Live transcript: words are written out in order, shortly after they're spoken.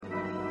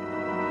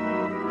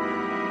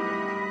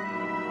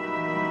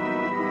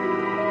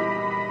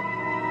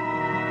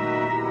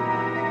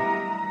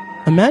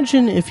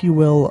Imagine, if you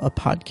will, a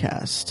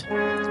podcast.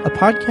 A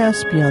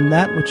podcast beyond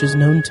that which is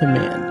known to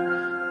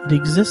man. It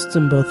exists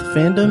in both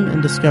fandom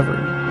and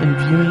discovery, in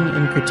viewing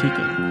and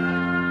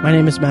critiquing. My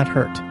name is Matt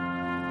Hurt.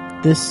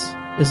 This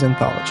is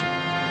Anthology.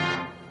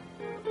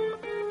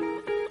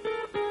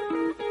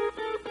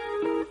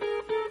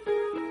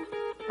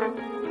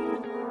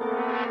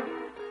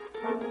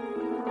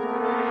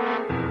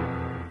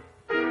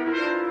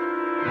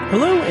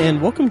 Hello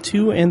and welcome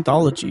to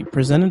Anthology,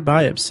 presented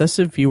by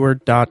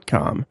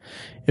ObsessiveViewer.com.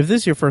 If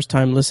this is your first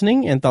time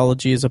listening,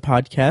 Anthology is a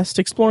podcast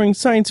exploring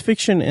science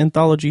fiction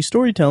anthology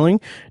storytelling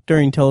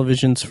during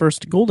television's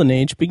first golden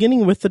age,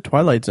 beginning with the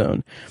Twilight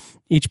Zone.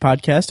 Each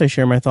podcast, I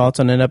share my thoughts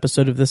on an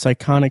episode of this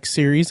iconic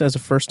series as a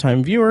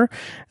first-time viewer,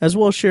 as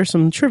well as share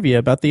some trivia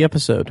about the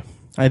episode.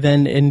 I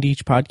then end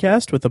each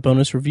podcast with a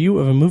bonus review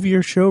of a movie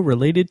or show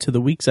related to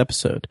the week's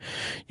episode.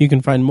 You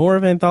can find more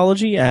of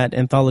Anthology at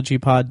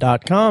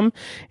anthologypod.com,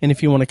 and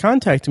if you want to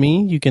contact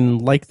me, you can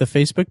like the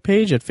Facebook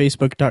page at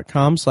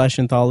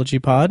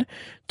facebook.com/anthologypod,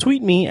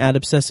 tweet me at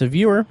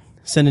obsessiveviewer,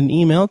 send an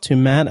email to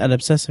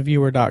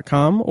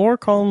matt@obsessiveviewer.com, or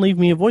call and leave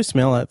me a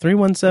voicemail at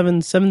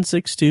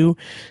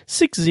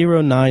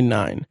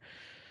 317-762-6099.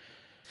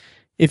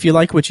 If you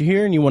like what you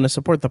hear and you want to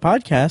support the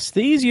podcast,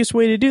 the easiest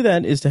way to do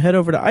that is to head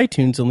over to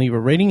iTunes and leave a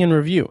rating and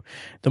review.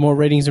 The more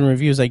ratings and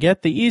reviews I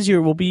get, the easier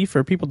it will be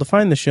for people to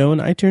find the show in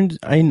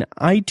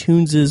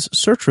iTunes'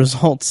 search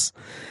results.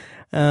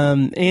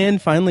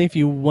 And finally, if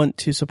you want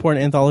to support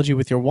Anthology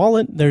with your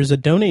wallet, there's a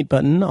donate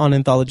button on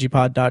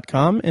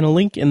anthologypod.com and a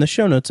link in the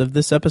show notes of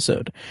this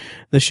episode.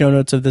 The show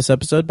notes of this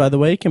episode, by the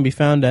way, can be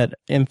found at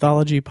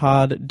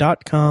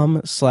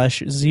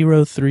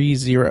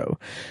anthologypod.com/030.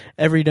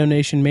 Every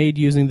donation made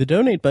using the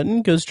donate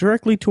button goes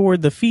directly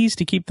toward the fees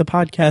to keep the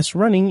podcast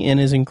running and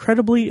is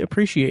incredibly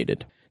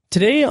appreciated.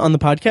 Today on the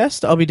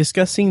podcast, I'll be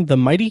discussing The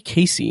Mighty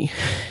Casey.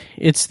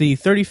 It's the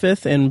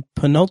 35th and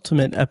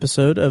penultimate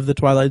episode of the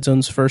Twilight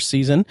Zone's first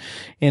season,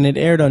 and it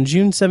aired on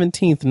June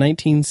 17th,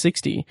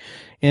 1960.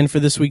 And for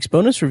this week's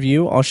bonus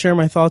review, I'll share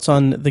my thoughts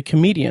on The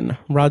Comedian,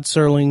 Rod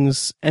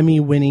Serling's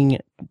Emmy-winning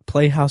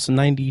Playhouse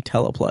 90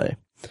 teleplay.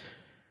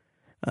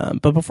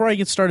 But before I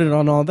get started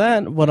on all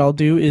that, what I'll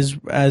do is,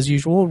 as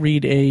usual,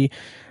 read a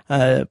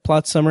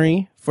plot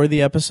summary for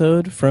the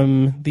episode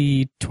from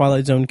the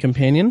Twilight Zone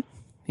Companion.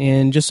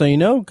 And just so you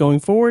know, going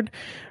forward,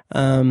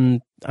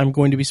 I'm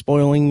going to be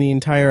spoiling the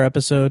entire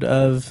episode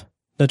of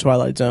The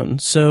Twilight Zone.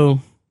 So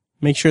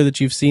make sure that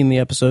you've seen the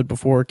episode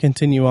before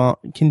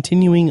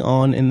continuing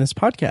on in this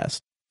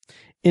podcast.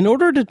 In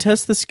order to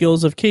test the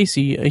skills of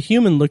Casey, a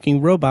human-looking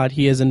robot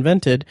he has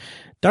invented,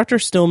 Dr.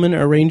 Stillman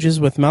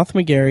arranges with Mouth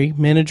McGarry,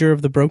 manager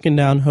of the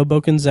broken-down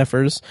Hoboken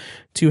Zephyrs,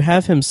 to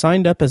have him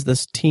signed up as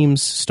the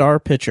team's star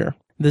pitcher.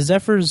 The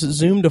Zephyrs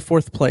zoom to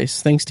fourth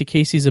place thanks to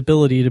Casey's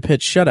ability to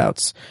pitch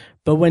shutouts.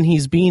 But when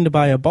he's beamed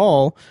by a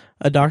ball,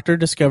 a doctor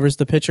discovers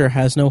the pitcher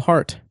has no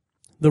heart.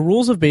 The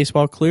rules of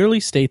baseball clearly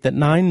state that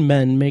 9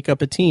 men make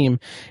up a team,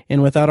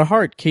 and without a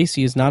heart,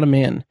 Casey is not a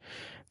man.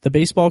 The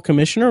baseball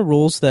commissioner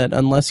rules that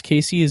unless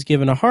Casey is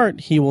given a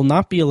heart, he will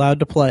not be allowed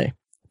to play.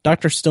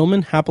 Dr.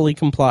 Stillman happily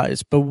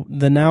complies, but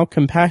the now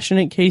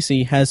compassionate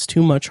Casey has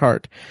too much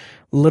heart,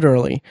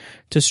 literally,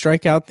 to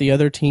strike out the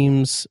other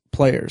team's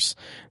players.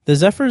 The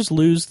Zephyrs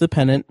lose the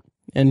pennant,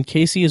 and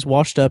Casey is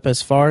washed up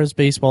as far as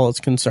baseball is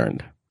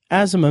concerned.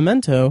 As a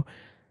memento,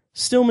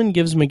 Stillman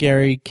gives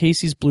McGarry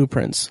Casey's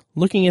blueprints.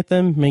 Looking at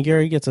them,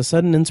 McGarry gets a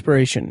sudden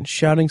inspiration.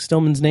 Shouting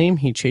Stillman's name,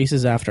 he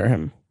chases after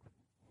him.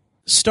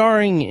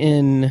 Starring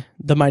in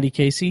The Mighty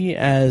Casey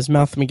as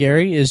Mouth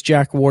McGarry is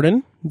Jack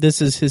Warden. This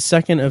is his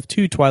second of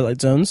 2 Twilight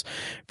Zones.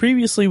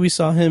 Previously, we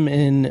saw him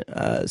in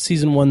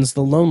Season 1's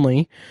The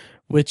Lonely,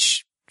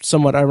 which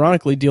somewhat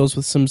ironically deals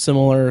with some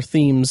similar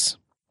themes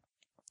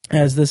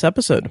as this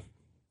episode.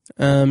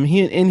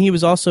 He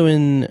was also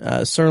in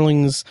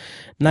Serling's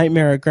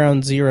Nightmare at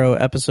Ground Zero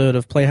episode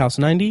of Playhouse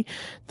 90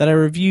 that I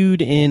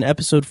reviewed in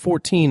episode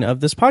 14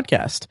 of this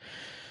podcast.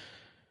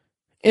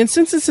 And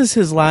since this is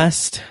his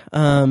last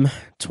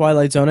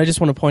Twilight Zone, I just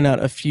want to point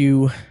out a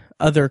few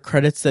other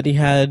credits that he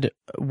had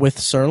with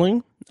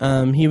Serling.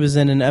 He was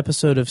in an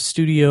episode of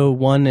Studio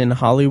One in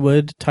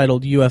Hollywood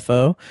titled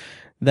UFO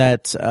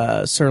that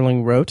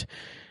Serling wrote.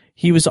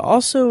 He was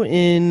also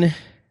in...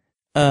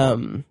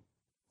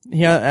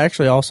 He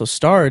actually also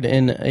starred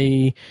in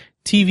a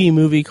TV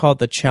movie called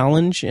The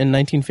Challenge in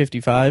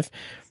 1955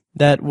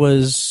 that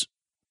was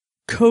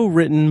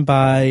co-written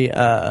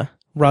by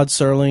Rod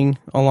Serling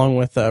along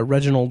with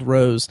Reginald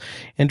Rose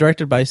and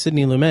directed by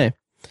Sidney Lumet.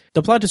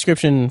 The plot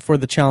description for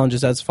The Challenge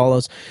is as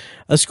follows.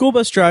 A school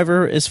bus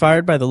driver is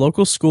fired by the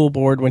local school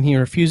board when he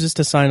refuses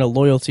to sign a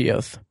loyalty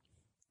oath.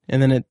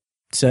 And then it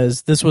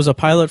says, this was a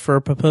pilot for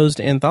a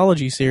proposed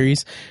anthology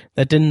series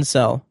that didn't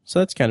sell. So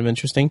that's kind of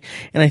interesting.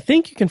 And I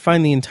think you can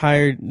find the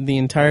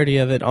entirety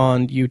of it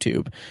on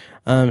YouTube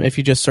if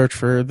you just search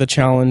for The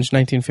Challenge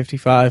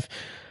 1955.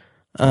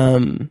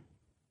 And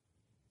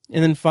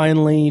then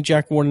finally,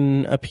 Jack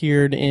Warden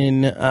appeared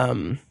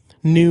in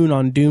Noon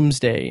on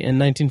Doomsday in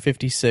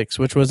 1956,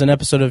 which was an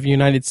episode of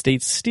United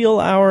States Steel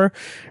Hour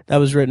that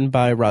was written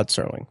by Rod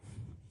Serling.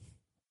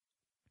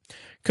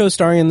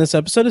 Co-starring in this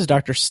episode as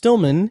Dr.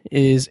 Stillman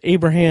is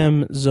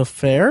Abraham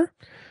Zofair.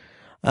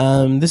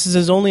 This is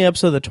his only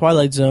episode of The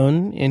Twilight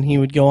Zone, and he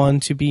would go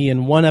on to be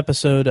in one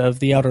episode of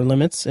The Outer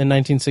Limits in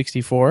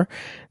 1964.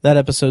 That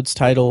episode's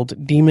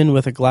titled Demon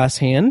with a Glass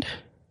Hand.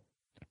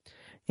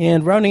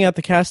 And rounding out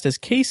the cast as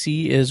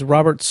Casey is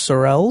Robert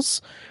Sorrells.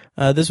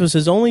 This was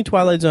his only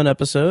Twilight Zone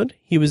episode.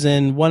 He was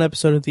in one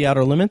episode of The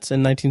Outer Limits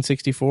in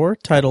 1964,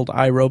 titled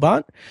I,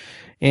 Robot,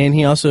 and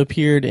he also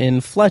appeared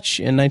in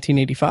Fletch in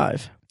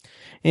 1985.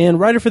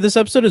 And writer for this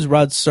episode is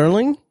Rod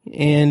Serling,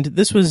 and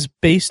this was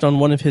based on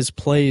one of his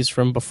plays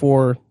from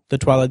before The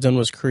Twilight Zone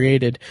was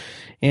created,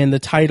 and the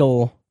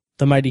title,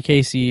 The Mighty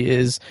Casey,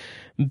 is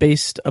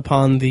based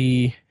upon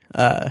the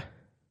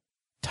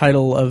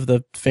title of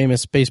the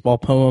famous baseball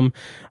poem,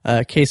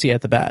 Casey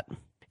at the Bat.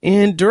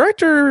 And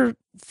director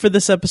for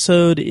this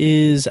episode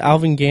is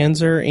Alvin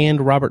Ganzer and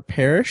Robert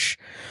Parrish.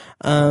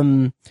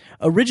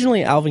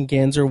 Originally, Alvin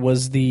Ganzer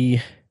was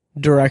the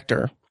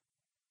director,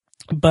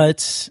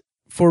 but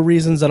for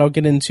reasons that I'll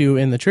get into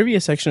in the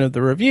trivia section of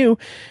the review,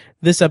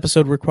 this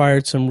episode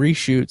required some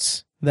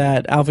reshoots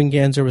that Alvin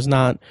Ganzer was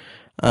not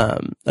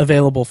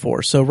available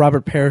for. So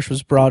Robert Parrish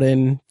was brought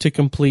in to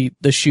complete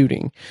the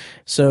shooting.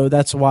 So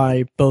that's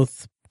why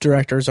both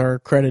directors are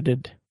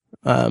credited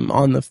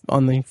on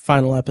the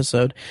final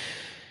episode.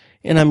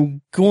 And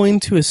I'm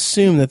going to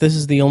assume that this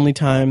is the only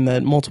time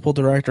that multiple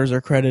directors are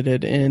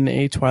credited in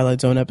a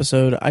Twilight Zone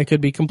episode. I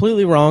could be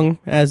completely wrong,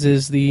 as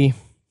is the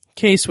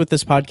case with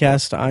this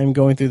podcast. I'm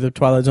going through the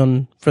Twilight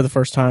Zone for the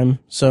first time,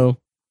 so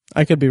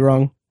I could be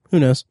wrong. Who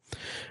knows?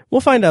 We'll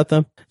find out,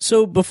 though.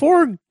 So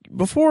before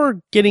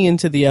getting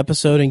into the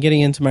episode and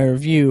getting into my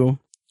review,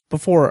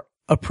 before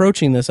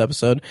approaching this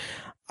episode,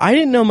 I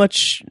didn't know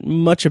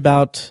much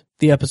about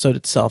the episode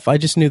itself. I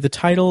just knew the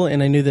title,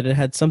 and I knew that it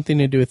had something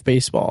to do with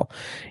baseball.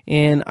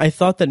 And I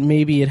thought that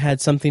maybe it had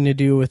something to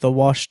do with a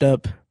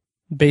washed-up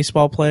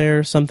baseball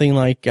player, something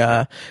like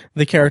the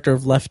character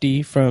of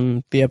Lefty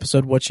from the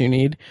episode What You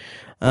Need.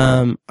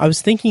 I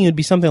was thinking it would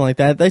be something like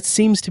that. That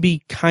seems to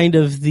be kind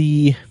of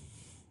the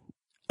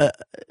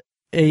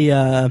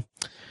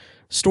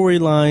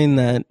storyline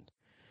that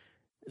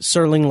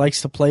Serling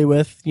likes to play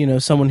with,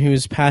 someone who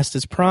is past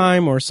his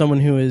prime or someone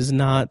who is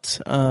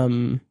not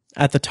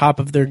at the top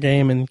of their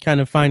game and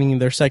kind of finding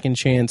their second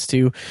chance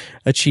to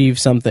achieve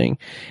something.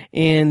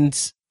 And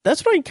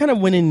that's what I kind of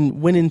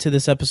went into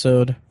this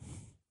episode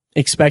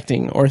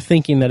expecting or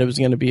thinking that it was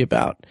going to be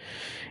about.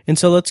 And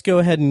so let's go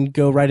ahead and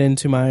go right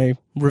into my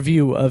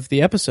review of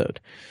the episode.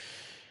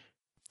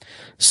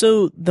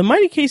 So The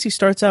Mighty Casey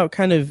starts out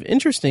kind of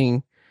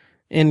interesting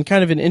in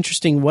kind of an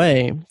interesting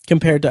way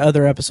compared to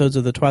other episodes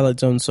of The Twilight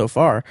Zone so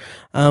far.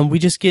 We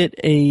just get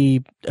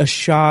a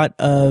shot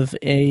of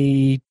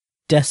a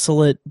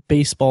desolate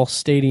baseball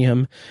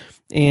stadium,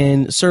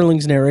 and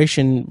Serling's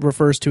narration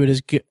refers to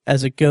it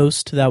as a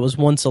ghost that was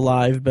once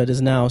alive but is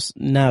now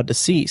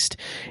deceased.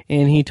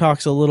 And he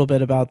talks a little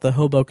bit about the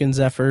Hoboken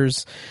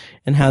Zephyrs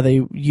and how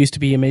they used to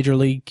be a major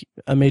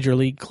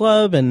league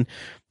club, and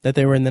that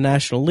they were in the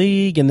National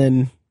League, and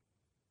then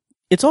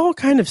it's all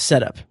kind of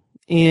set up.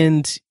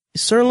 And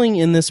Serling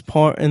in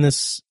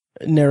this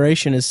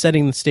narration is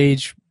setting the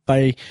stage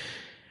by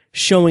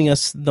showing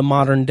us the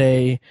modern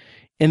day,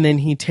 and then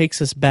he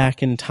takes us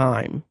back in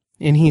time.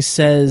 And he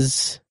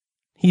says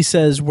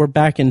we're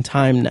back in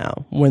time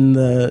now, when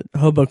the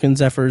Hoboken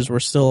Zephyrs were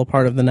still a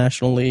part of the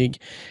National League,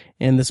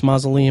 and this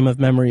mausoleum of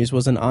memories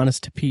was an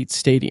Honest to Pete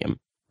stadium,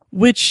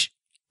 which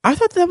I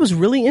thought that was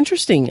really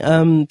interesting.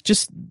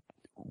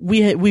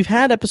 We've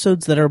had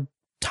episodes that are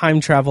time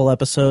travel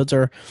episodes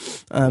or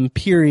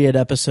period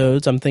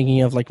episodes. I'm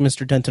thinking of like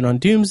Mr. Denton on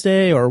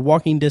Doomsday or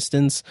Walking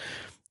Distance.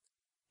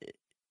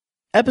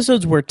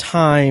 Episodes where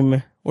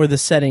time or the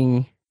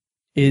setting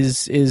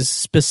is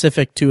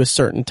specific to a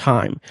certain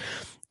time.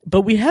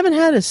 But we haven't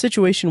had a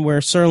situation where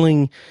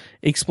Serling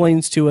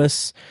explains to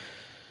us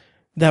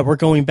that we're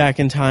going back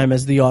in time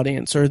as the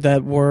audience, or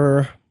that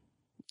we're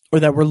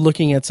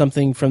looking at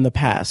something from the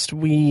past.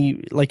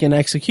 We, like in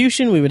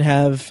Execution, we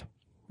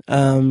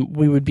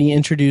would be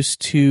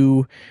introduced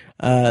to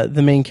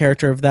the main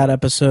character of that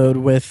episode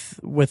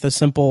with a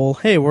simple,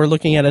 hey, we're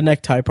looking at a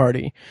necktie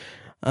party.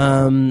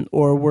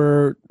 Or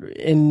we're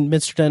in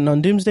Mr. Denton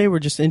on Doomsday, we're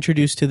just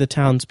introduced to the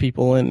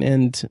townspeople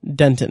and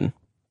Denton.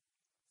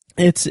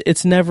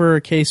 It's never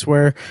a case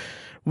where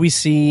we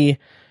see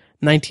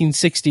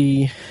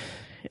 1960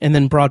 and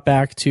then brought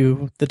back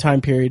to the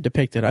time period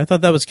depicted. I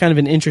thought that was kind of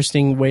an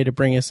interesting way to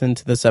bring us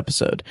into this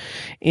episode.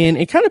 And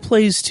it kind of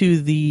plays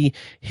to the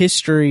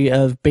history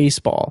of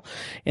baseball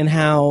and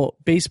how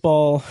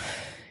baseball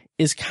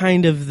is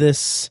kind of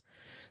this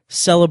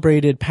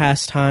celebrated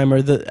pastime,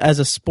 or as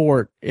a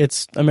sport,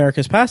 it's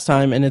America's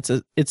pastime, and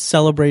it's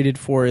celebrated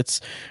for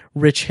its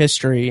rich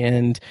history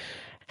and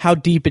how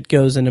deep it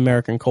goes in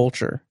American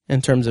culture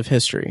in terms of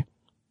history.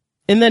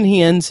 And then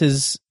he ends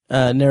his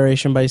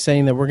narration by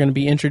saying that we're going to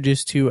be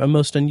introduced to a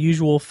most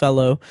unusual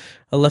fellow,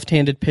 a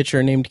left-handed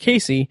pitcher named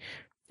Casey,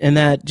 and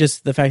that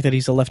just the fact that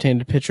he's a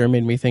left-handed pitcher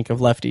made me think of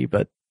Lefty,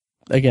 but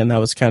again, that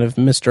was kind of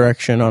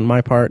misdirection on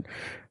my part.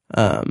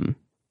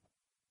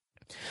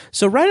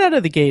 So right out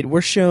of the gate,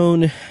 we're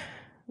shown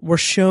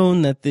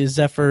that the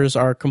Zephyrs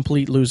are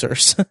complete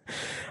losers.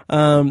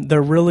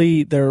 They're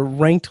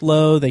ranked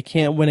low. They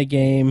can't win a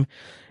game.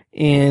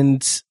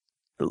 And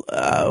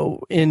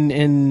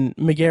in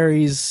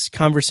McGarry's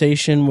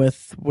conversation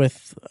with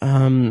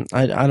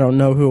I don't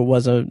know who it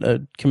was,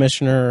 a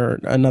commissioner or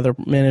another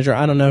manager.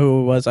 I don't know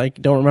who it was. I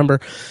don't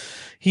remember.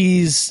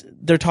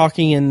 They're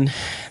talking, and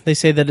they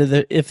say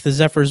that if the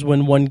Zephyrs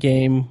win one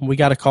game, we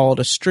got to call it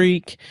a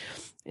streak.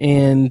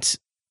 And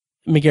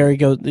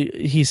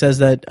he says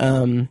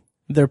that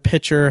their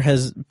pitcher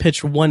has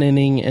pitched one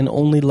inning and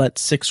only let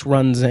 6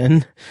 runs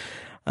in.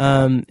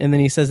 And then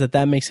he says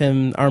that makes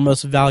him our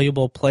most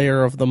valuable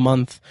player of the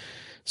month.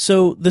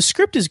 So the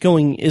script is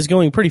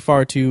going pretty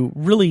far to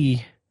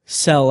really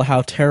sell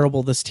how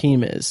terrible this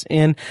team is.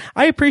 And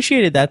I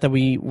appreciated that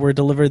we were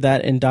delivered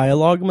that in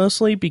dialogue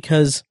mostly,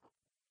 because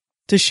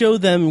to show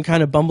them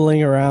kind of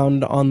bumbling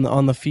around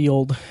on the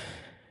field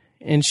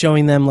and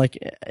showing them like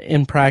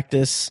in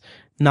practice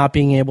not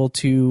being able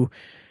to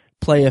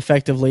play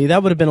effectively,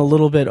 that would have been a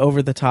little bit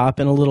over the top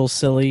and a little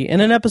silly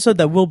in an episode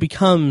that will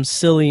become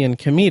silly and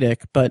comedic.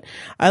 But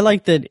I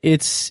like that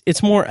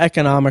it's more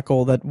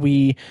economical, that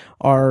we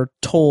are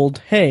told,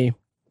 hey,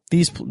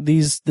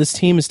 this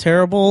team is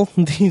terrible.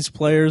 These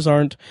players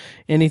aren't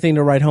anything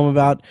to write home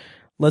about.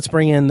 Let's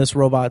bring in this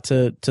robot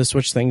to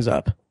switch things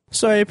up.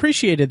 So I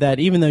appreciated that,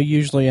 even though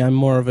usually I'm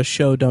more of a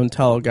show don't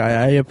tell guy.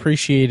 I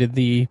appreciated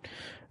the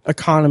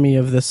economy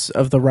of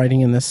the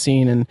writing in this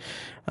scene,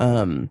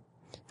 and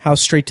how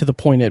straight to the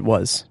point it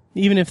was.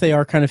 Even if they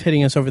are kind of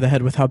hitting us over the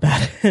head with how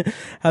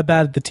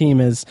bad the team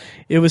is,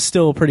 it was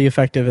still pretty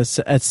effective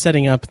at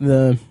setting up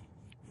the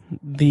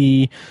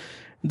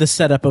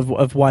setup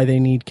of why they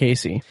need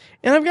Casey.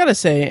 And I've got to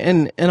say,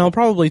 and I'll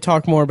probably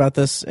talk more about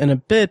this in a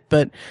bit,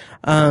 but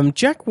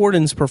Jack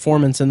Warden's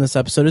performance in this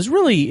episode is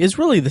really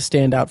the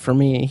standout for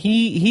me.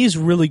 He's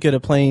really good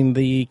at playing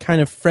the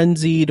kind of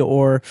frenzied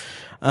or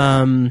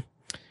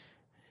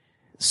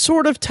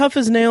sort of tough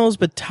as nails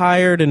but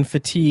tired and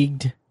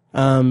fatigued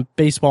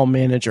baseball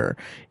manager.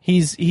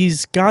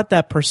 He's got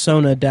that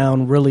persona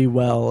down really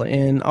well,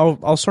 and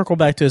I'll circle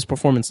back to his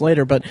performance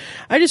later, but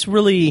I just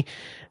really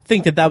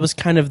think that was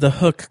kind of the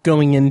hook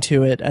going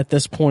into it at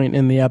this point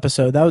in the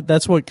episode.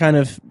 That's what kind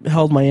of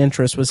held my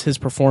interest, was his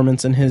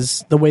performance and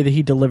the way that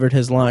he delivered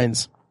his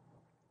lines.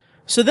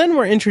 So then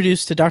we're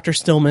introduced to Dr.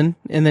 Stillman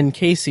and then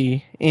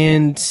Casey,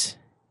 and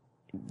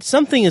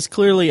something is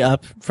clearly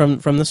up from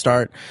the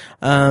start.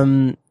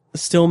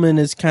 Stillman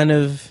is kind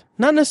of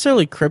not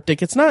necessarily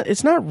cryptic. It's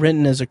not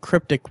written as a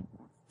cryptic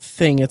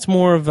thing. It's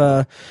more of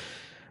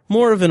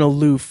an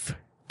aloof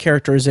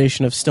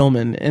characterization of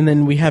Stillman. And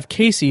then we have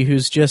Casey,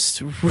 who's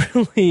just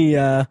really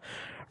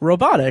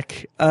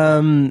robotic.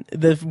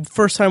 The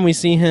first time we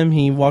see him,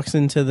 he walks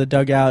into the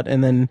dugout,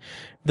 and then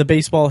the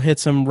baseball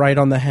hits him right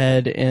on the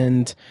head,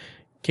 and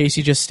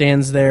Casey just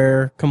stands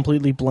there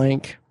completely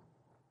blank.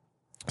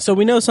 So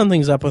we know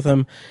something's up with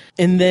him,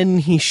 and then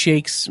he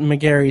shakes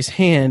McGarry's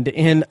hand,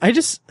 and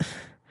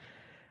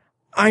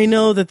I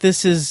know that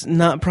this is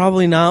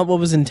probably not what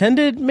was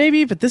intended,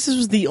 maybe, but this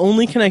was the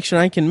only connection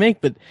I can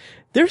make. But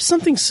there's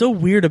something so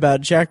weird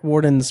about Jack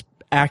Warden's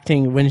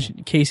acting when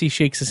Casey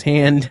shakes his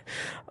hand.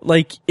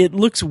 Like, it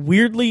looks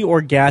weirdly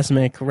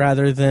orgasmic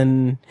rather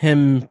than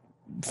him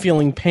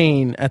feeling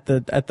pain at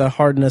the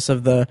hardness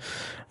of the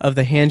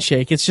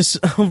handshake. It's just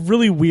a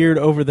really weird,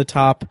 over the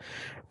top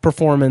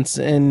performance,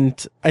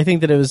 and I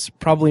think that it was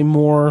probably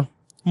more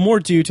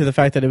due to the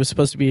fact that it was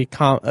supposed to be a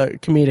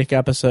comedic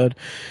episode,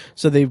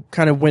 so they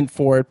kind of went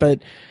for it.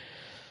 But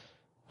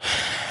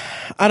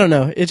I don't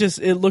know,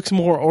 it looks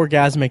more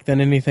orgasmic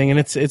than anything, and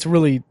it's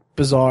really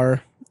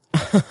bizarre.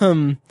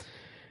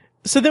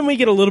 So then we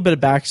get a little bit of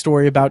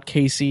backstory about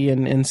Casey,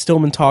 and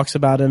Stillman talks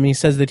about him. He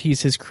says that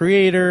he's his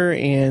creator,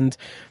 and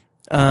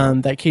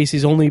that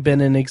Casey's only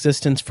been in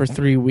existence for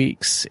 3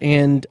 weeks.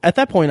 And at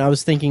that point I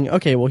was thinking,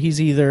 okay, well, he's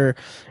either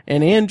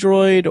an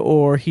android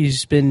or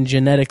he's been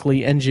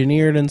genetically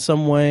engineered in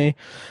some way.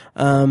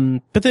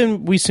 But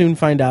then we soon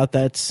find out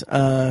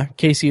that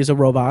Casey is a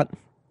robot.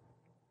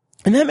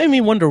 And that made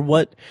me wonder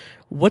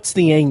what's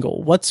the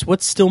angle?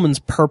 What's Stillman's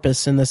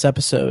purpose in this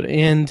episode?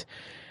 And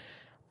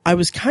I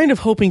was kind of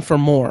hoping for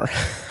more.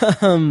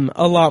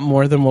 A lot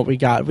more than what we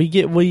got. We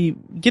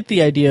get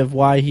the idea of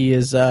why he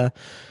is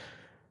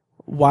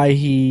why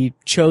he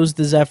chose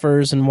the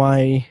Zephyrs and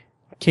why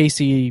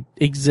Casey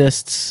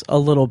exists a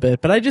little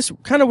bit, but I just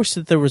kind of wish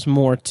that there was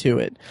more to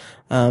it.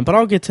 But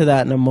I'll get to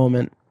that in a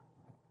moment.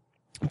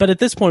 But at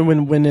this point,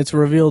 when it's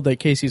revealed that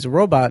Casey's a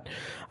robot,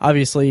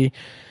 obviously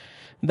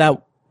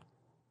that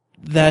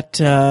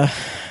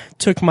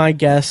took my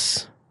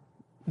guess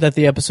that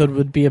the episode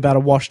would be about a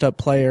washed up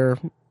player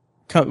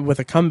with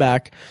a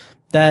comeback.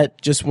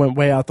 That just went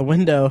way out the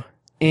window.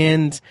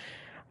 And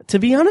to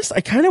be honest,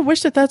 I kind of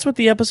wish that that's what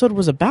the episode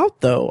was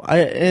about, though.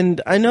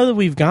 I know that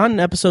we've gotten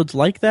episodes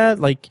like that,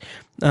 like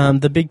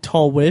The Big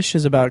Tall Wish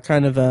is about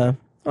kind of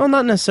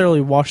not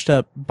necessarily washed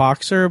up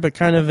boxer, but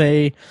kind of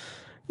an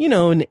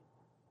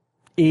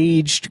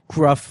aged,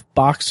 gruff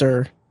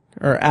boxer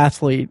or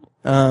athlete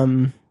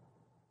So,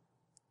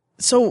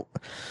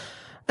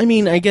 I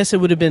mean, I guess it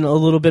would have been a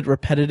little bit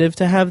repetitive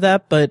to have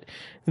that, but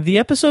the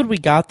episode we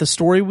got, the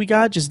story we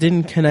got, just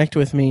didn't connect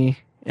with me.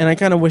 And I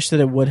kind of wish that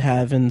it would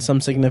have in some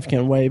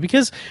significant way,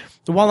 because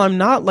while I'm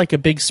not like a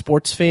big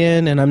sports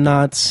fan and I'm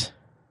not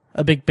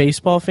a big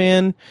baseball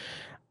fan,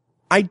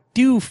 I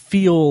do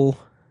feel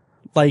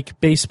like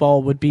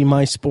baseball would be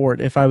my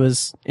sport if I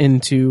was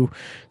into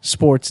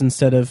sports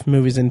instead of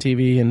movies and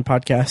TV and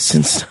podcasts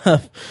and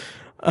stuff.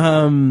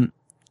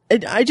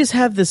 I just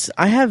have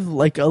I have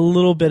like a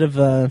little bit of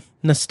a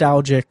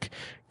nostalgic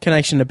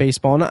connection to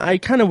baseball, and I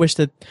kind of wish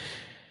that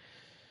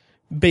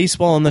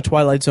baseball in the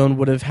Twilight Zone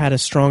would have had a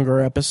stronger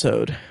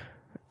episode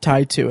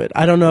tied to it.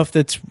 I don't know if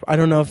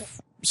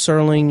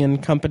Serling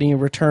and company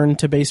returned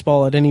to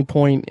baseball at any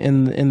point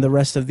in the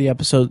rest of the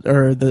episode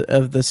or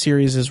of the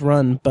series'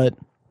 run, but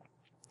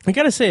I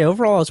gotta say,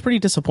 overall, I was pretty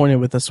disappointed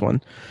with this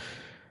one.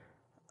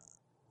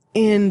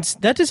 And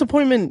that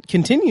disappointment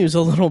continues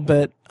a little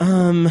bit,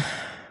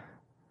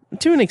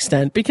 to an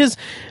extent, because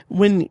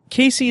when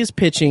Casey is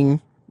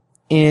pitching,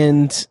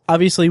 and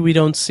obviously we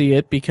don't see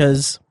it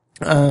because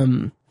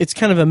it's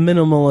kind of a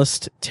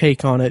minimalist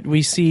take on it.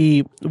 We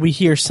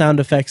hear sound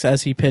effects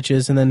as he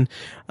pitches, and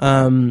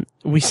then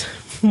we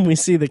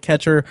see the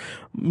catcher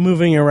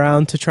moving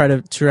around to try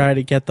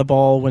to get the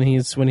ball when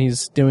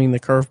he's doing the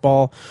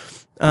curveball.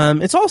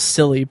 It's all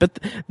silly, but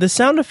the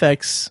sound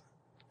effects,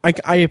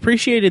 I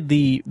appreciated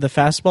the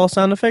fastball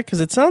sound effect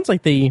because it sounds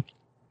like they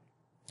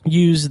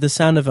use the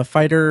sound of a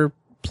fighter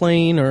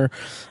plane or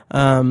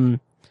some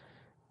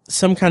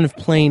kind of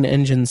plane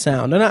engine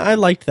sound, and I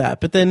liked that.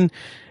 But then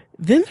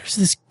there's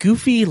this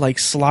goofy like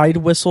slide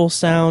whistle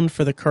sound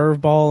for the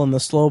curveball and the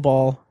slow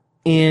ball,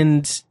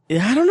 and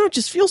I don't know, it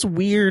just feels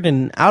weird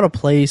and out of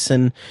place,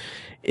 and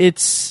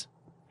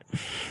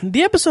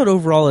the episode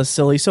overall is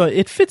silly, so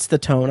it fits the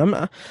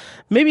tone.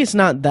 Maybe it's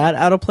not that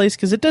out of place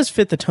because it does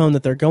fit the tone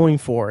that they're going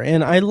for,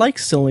 and I like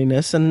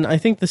silliness, and I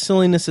think the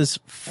silliness is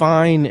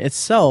fine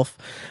itself,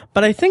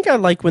 but I think I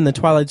like when the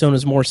Twilight Zone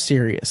is more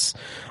serious.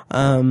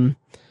 That's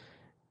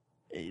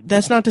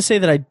not to say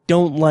that I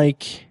don't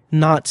like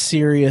not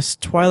serious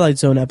Twilight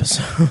Zone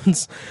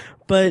episodes,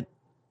 but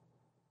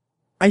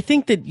I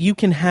think that you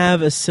can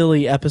have a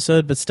silly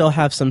episode but still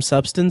have some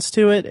substance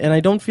to it, and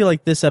I don't feel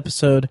like this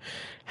episode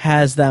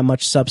has that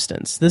much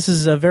substance. This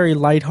is a very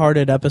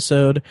lighthearted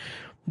episode,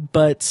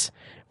 but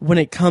when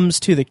it comes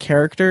to the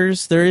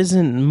characters, there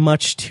isn't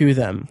much to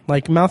them.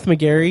 Like Mouth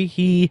McGarry,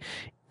 he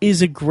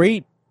is a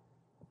great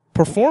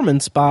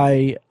performance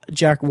by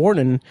Jack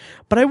Warden,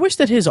 but I wish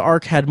that his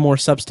arc had more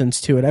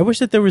substance to it. I wish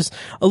that there was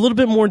a little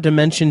bit more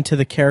dimension to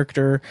the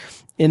character,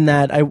 in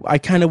that I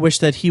kind of wish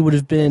that he would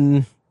have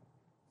been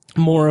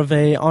more of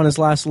a on his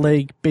last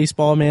leg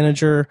baseball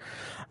manager,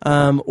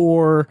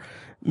 or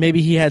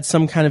maybe he had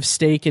some kind of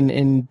stake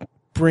in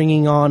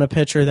bringing on a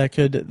pitcher that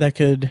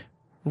could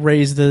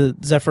raise the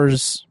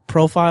Zephyr's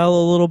profile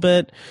a little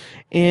bit.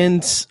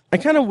 And I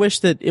kind of wish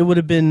that it would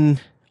have been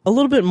a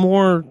little bit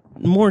more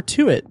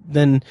to it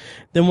than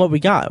what we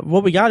got.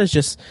 What we got is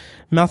just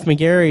Mouth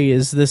McGarry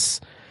is this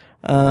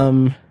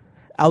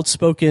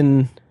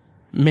outspoken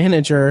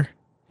manager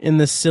in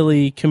this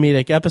silly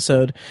comedic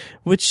episode,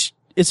 which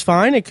is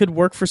fine. It could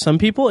work for some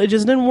people. It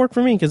just didn't work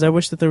for me because I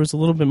wish that there was a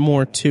little bit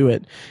more to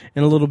it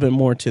and a little bit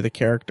more to the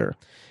character.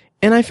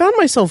 And I found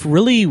myself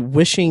really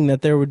wishing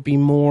that there would be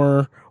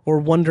more, or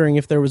wondering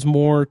if there was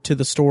more to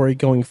the story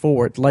going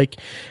forward. Like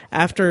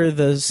after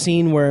the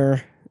scene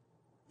where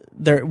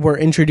we're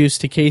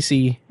introduced to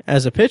Casey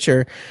as a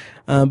pitcher,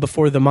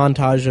 before the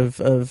montage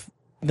of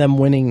them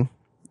winning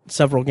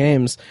several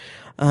games.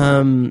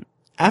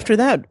 After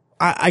that,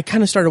 I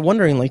kind of started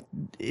wondering, like,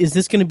 is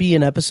this going to be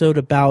an episode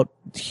about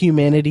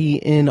humanity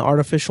in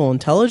artificial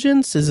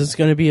intelligence? Is this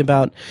going to be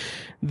about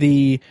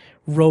the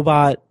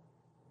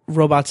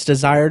robot's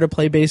desire to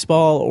play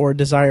baseball or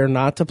desire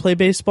not to play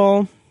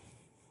baseball?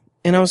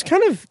 And I was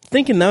kind of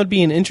thinking that would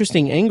be an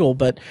interesting angle,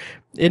 but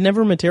it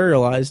never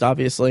materialized,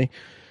 obviously.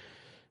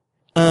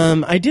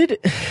 I did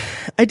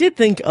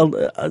think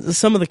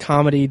some of the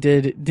comedy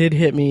did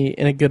hit me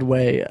in a good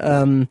way.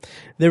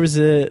 There was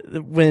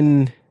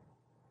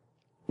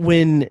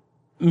when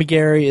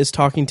McGarry is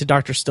talking to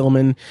Dr.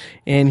 Stillman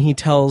and he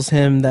tells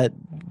him that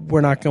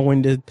they're not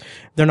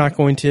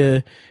going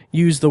to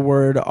use the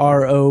word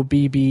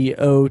ROBBOTT.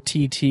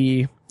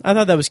 I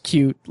thought that was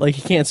cute. Like,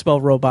 he can't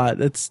spell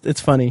robot. It's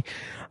funny.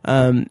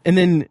 And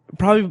then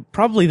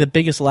probably the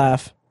biggest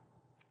laugh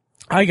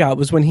I got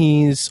was when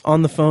he's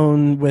on the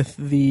phone with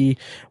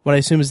what I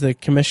assume is the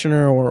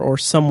commissioner or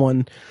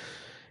someone,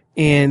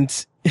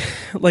 and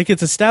like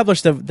it's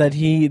established that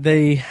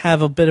they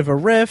have a bit of a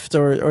rift,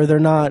 or they're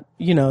not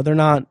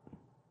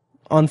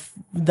on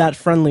that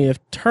friendly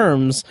of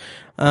terms,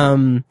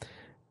 and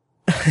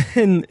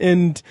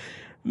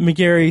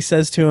McGarry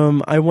says to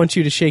him, "I want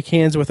you to shake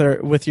hands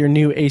with your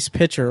new ace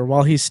pitcher,"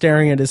 while he's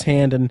staring at his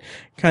hand and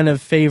kind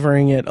of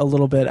favoring it a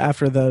little bit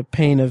after the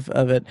pain of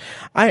it.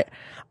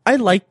 I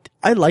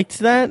liked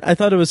that. I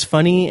thought it was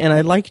funny, and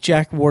I like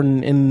Jack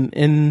Warden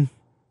in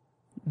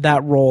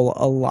that role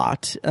a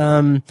lot.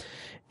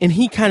 And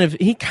he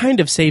kind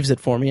of saves it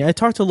for me. I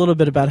talked a little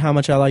bit about how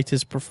much I liked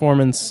his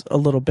performance a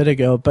little bit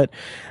ago, but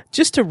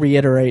just to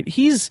reiterate,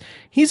 he's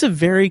a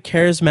very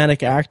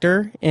charismatic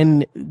actor,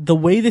 and the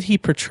way that he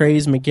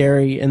portrays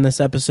McGarry in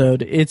this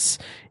episode, it's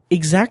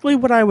exactly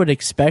what I would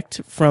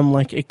expect from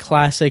like a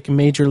classic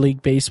Major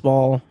League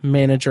Baseball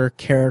manager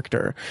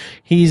character.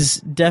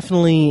 He's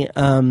definitely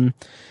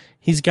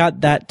he's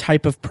got that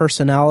type of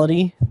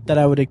personality that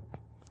I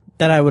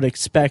would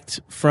expect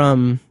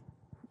from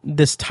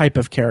this type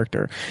of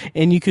character.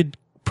 And you could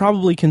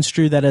probably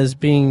construe that as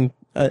being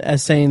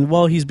as saying,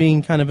 well, he's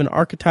being kind of an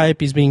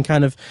archetype, he's being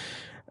kind of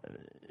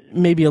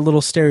maybe a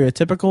little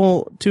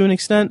stereotypical to an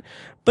extent,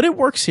 but it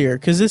works here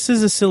because this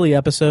is a silly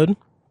episode,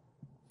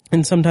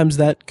 and sometimes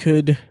that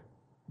could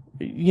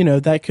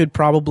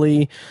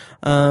probably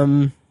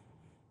mean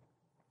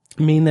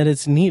that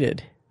it's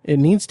needed. It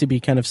needs to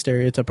be kind of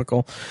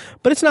stereotypical,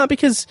 but it's not,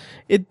 because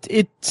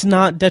it's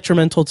not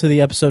detrimental to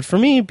the episode for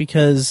me,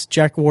 because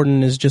Jack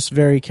Warden is just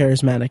very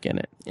charismatic in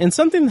it. And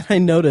something that I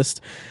noticed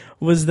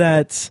was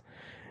that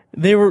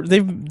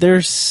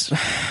there's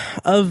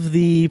of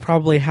the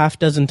probably half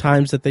dozen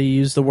times that they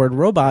use the word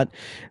robot,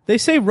 they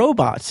say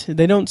robot.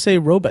 They don't say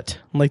robot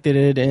like they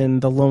did in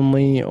The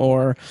Lonely,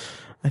 or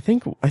I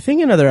think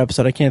another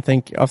episode. I can't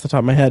think off the top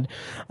of my head.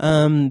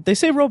 They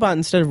say robot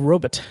instead of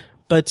robot.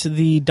 But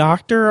the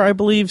doctor, I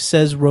believe,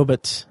 says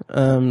robot.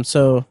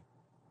 So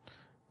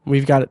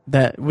we've got it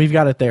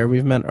there.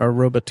 We've met our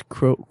robot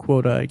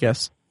quota, I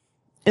guess.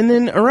 And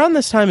then around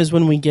this time is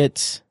when we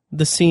get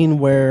the scene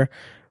where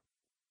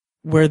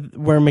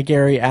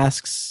McGarry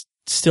asks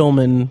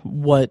Stillman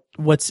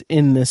what's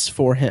in this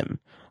for him.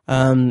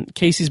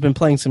 Casey's been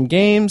playing some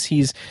games.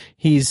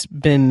 He's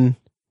been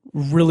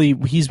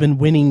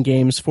winning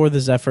games for the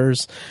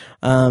Zephyrs,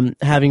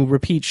 having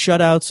repeat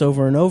shutouts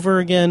over and over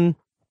again.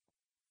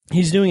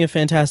 He's doing a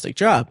fantastic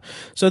job.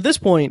 So at this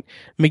point,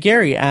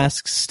 McGarry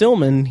asks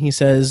Stillman, he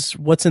says,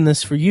 "What's in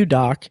this for you,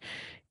 Doc?"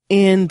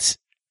 And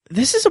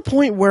this is a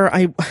point where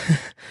I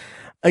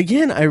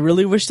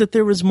really wish that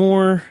there was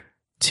more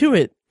to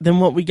it than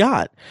what we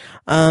got.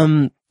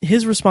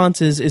 His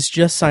response is, it's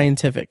just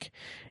scientific.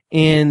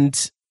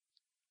 And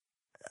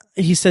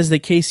he says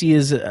that Casey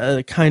is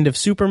a kind of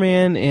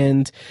Superman,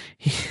 and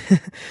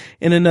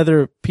in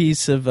another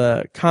piece of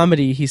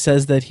comedy, he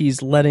says that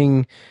he's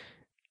letting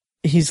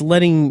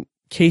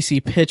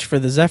Casey pitch for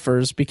the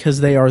Zephyrs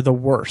because they are the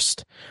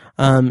worst.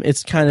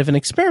 It's kind of an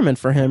experiment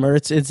for him, or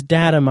it's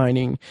data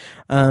mining.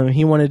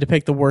 He wanted to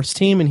pick the worst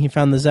team, and he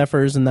found the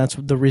Zephyrs, and that's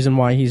the reason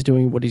why he's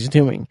doing what he's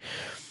doing.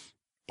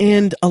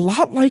 And a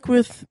lot like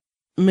with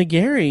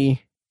McGarry,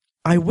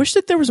 I wish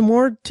that there was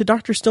more to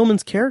Dr.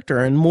 Stillman's character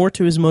and more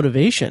to his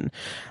motivation.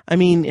 I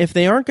mean, if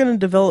they aren't going to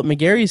develop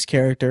McGarry's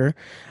character,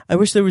 I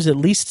wish there was at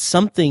least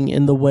something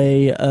in the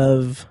way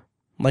of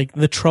like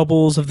the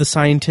troubles of the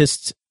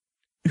scientists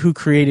who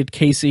created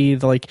Casey,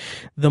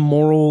 the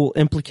moral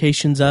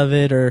implications of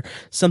it, or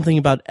something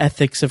about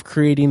ethics of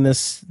creating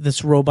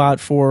this robot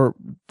for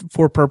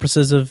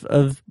purposes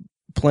of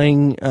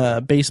playing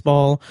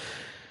baseball.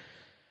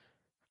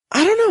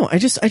 I don't know. I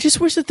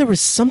just wish that there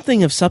was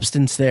something of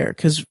substance there,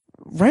 because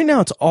right now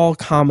it's all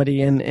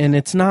comedy and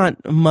it's not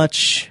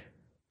much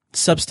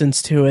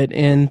substance to it.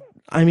 And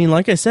I mean,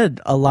 like I said,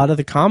 a lot of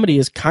the comedy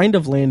is kind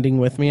of landing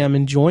with me. I'm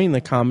enjoying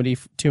the comedy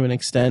to an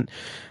extent.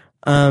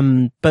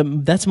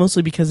 But that's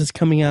mostly because it's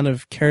coming out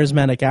of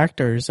charismatic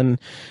actors and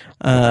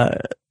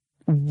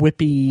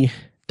whippy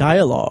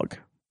dialogue.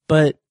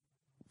 But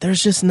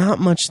there's just not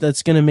much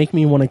that's going to make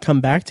me want to come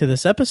back to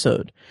this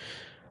episode.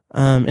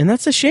 And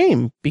that's a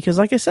shame, because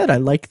like I said, I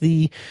like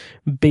the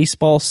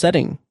baseball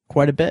setting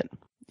quite a bit.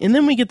 And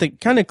then we get the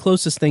kind of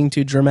closest thing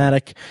to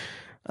dramatic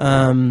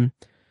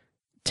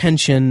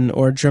tension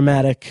or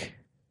dramatic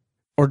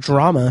or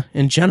drama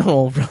in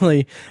general,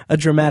 really a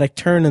dramatic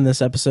turn in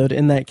this episode,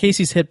 in that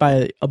Casey's hit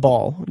by a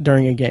ball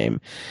during a game.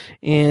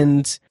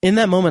 And in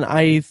that moment,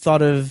 I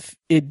thought of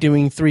it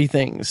doing three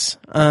things.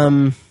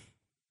 I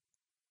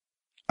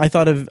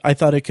thought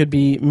it could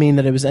mean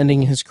that it was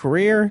ending his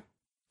career,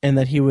 and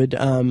that he would,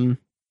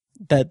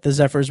 that the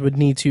Zephyrs would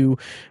need to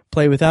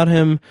play without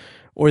him,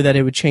 or that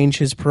it would change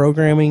his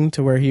programming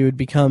to where he would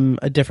become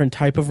a different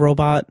type of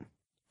robot,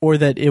 or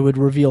that it would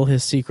reveal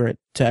his secret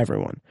to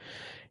everyone.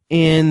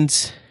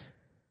 And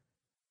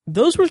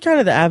those were kind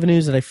of the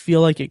avenues that I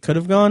feel like it could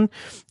have gone.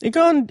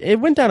 It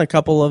went down a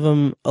couple of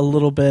them a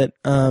little bit.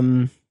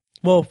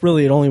 Well,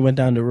 really, it only went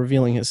down to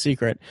revealing his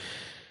secret.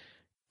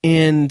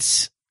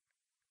 And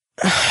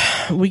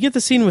we get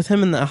the scene with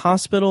him in the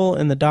hospital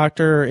and the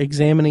doctor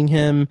examining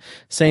him,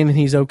 saying that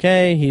he's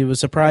okay. He was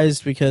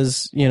surprised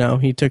because,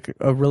 he took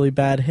a really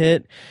bad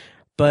hit,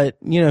 but,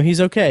 he's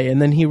okay. And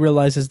then he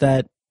realizes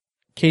that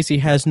Casey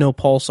has no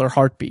pulse or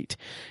heartbeat.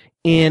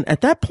 And at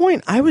that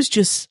point, I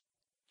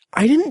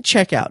didn't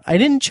check out. I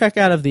didn't check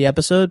out of the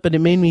episode, but it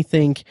made me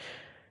think,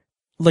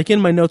 like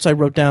in my notes I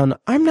wrote down,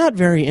 I'm not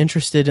very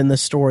interested in the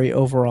story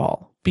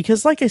overall,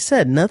 because like I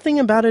said, nothing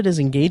about it is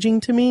engaging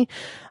to me.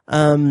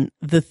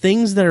 The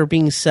things that are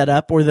being set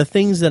up, or the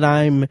things that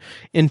I'm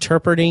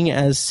interpreting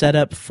as set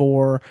up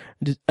for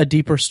a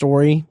deeper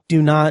story,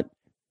 do not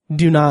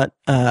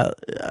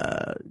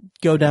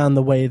go down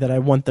the way that I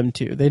want them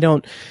to. They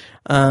don't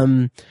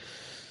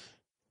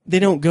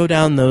go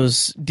down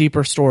those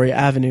deeper story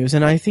avenues,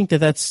 and I think that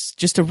that's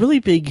just a really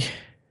big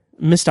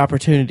missed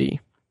opportunity.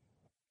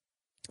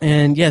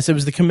 And yes, it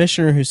was the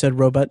commissioner who said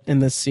robot in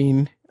this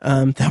scene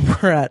that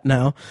we're at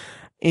now.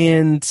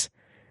 And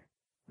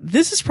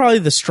this is probably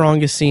the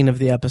strongest scene of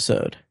the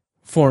episode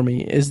for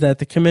me, is that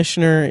the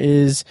commissioner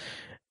is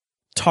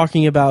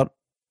talking about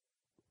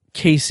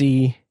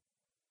Casey,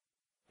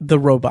 the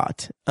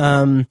robot.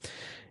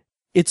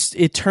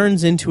 It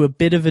turns into a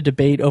bit of a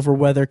debate over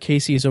whether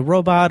Casey is a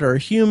robot or a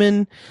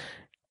human,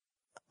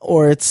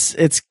 or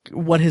it's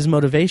what his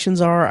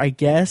motivations are, I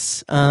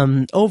guess.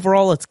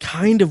 Overall, it's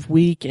kind of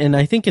weak, and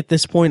I think at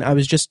this point I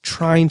was just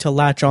trying to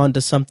latch on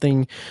to some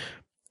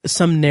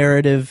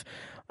narrative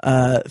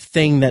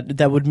thing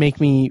that would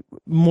make me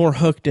more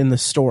hooked in the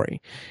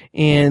story.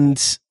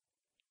 And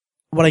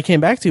what I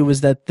came back to was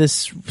that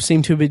this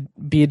seemed to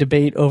be a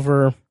debate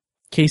over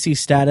Casey's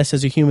status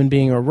as a human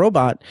being or a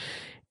robot,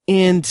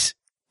 and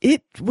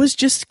it was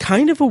just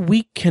kind of a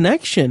weak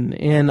connection.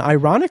 And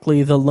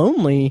ironically, The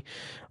Lonely,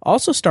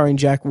 also starring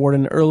Jack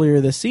Warden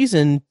earlier this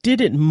season, did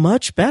it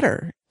much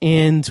better,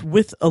 and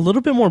with a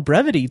little bit more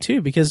brevity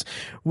too, because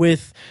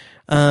with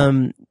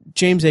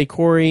James A.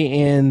 Corey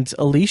and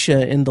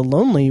Alicia in The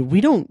Lonely,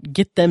 we don't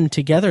get them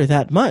together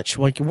that much.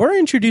 Like, we're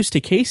introduced to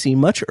Casey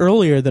much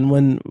earlier than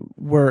when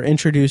we're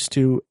introduced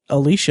to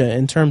Alicia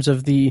in terms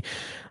of the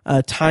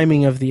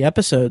timing of the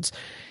episodes.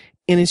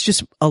 And it's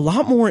just a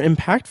lot more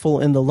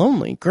impactful in The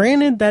Lonely.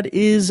 Granted, that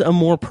is a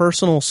more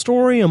personal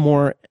story, a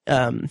more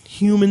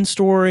human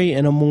story,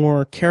 and a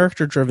more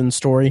character-driven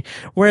story,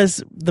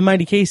 whereas The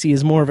Mighty Casey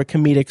is more of a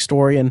comedic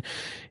story, and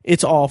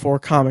it's all for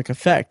comic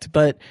effect.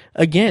 But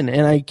again,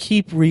 and I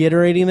keep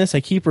reiterating this, I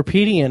keep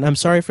repeating it, and I'm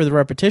sorry for the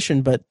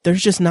repetition, but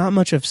there's just not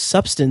much of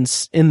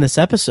substance in this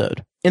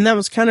episode. And that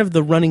was kind of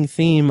the running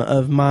theme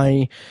of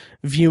my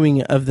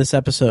viewing of this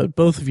episode,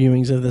 both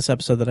viewings of this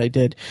episode that I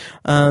did.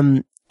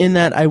 In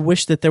that I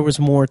wish that there was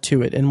more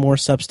to it, and more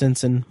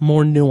substance and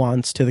more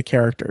nuance to the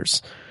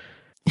characters.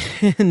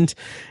 And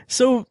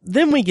so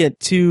then we get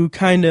to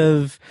kind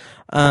of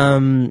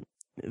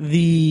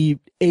the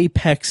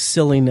apex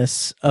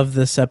silliness of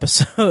this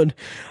episode.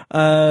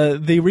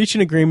 They reach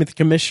an agreement, the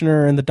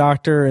commissioner and the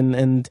doctor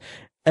and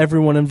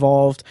everyone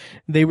involved.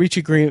 They reach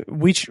an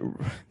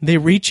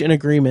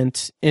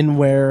agreement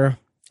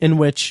in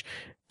which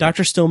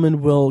Dr.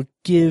 Stillman will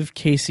give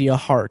Casey a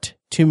heart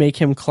to make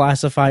him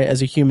classify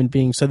as a human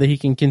being so that he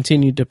can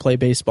continue to play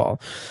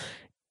baseball.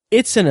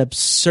 It's an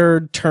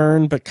absurd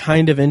turn, but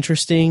kind of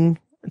interesting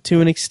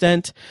to an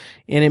extent,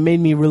 and it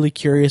made me really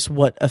curious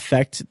what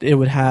effect it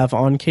would have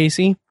on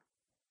Casey.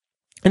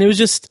 And it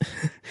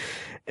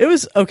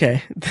was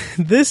okay.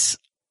 This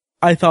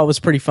I thought was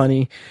pretty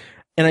funny,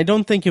 and I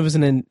don't think it was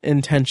an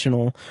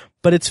intentional,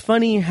 but it's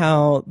funny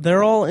how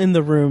they're all in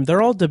the room,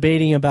 they're all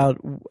debating about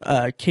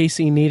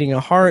Casey needing a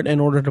heart in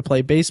order to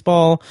play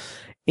baseball,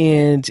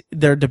 and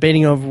they're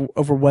debating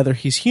over whether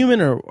he's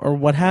human or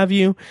what have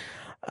you,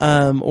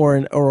 or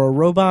a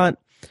robot.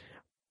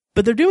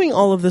 But they're doing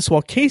all of this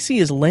while Casey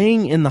is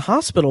laying in the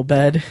hospital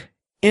bed,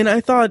 and I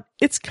thought,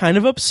 it's kind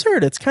of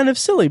absurd. It's kind of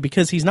silly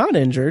because he's not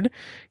injured.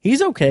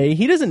 He's okay.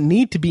 He doesn't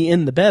need to be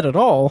in the bed at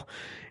all.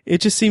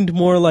 It just seemed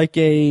more like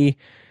a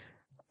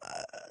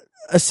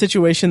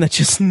situation that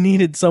just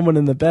needed someone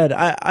in the bed.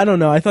 I don't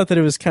know. I thought that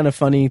it was kind of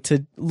funny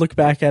to look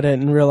back at it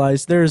and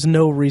realize there's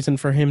no reason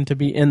for him to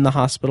be in the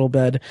hospital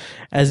bed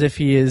as if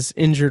he is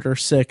injured or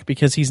sick,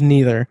 because he's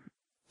neither.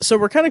 So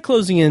we're kind of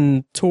closing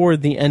in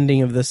toward the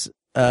ending of this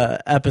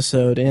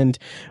episode, and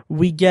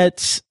we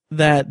get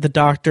that the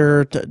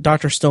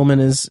Dr.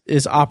 Stillman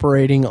is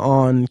operating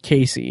on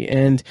Casey,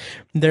 and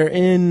they're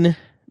in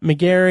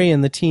McGarry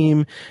and the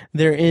team,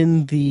 they're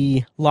in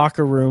the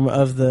locker room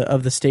of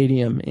the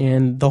stadium,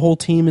 and the whole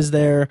team is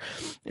there,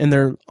 and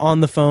they're on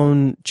the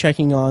phone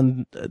checking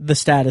on the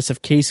status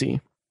of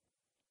Casey.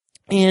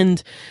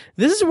 And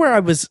this is where I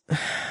was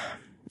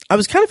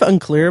kind of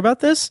unclear about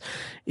this.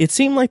 It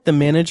seemed like the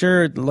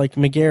manager, like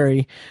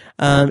McGarry,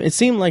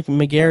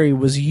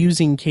 was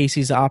using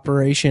Casey's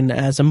operation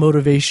as a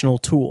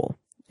motivational tool,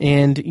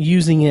 and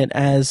using it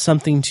as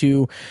something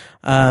to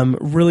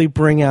really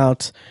bring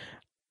out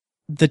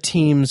the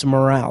team's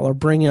morale, or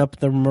bring up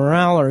the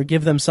morale, or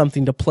give them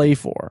something to play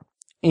for.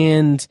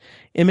 And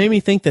it made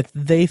me think that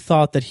they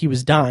thought that he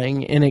was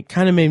dying, and it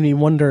kind of made me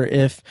wonder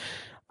if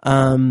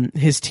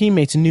his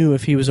teammates knew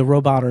if he was a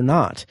robot or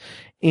not.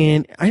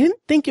 And I didn't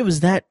think it was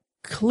that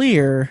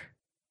clear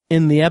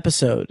in the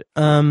episode,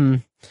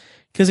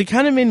 because it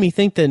kind of made me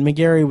think that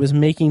McGarry was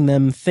making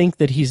them think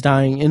that he's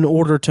dying in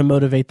order to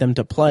motivate them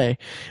to play,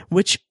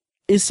 which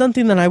is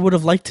something that I would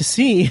have liked to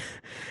see.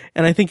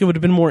 And I think it would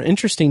have been more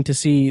interesting to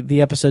see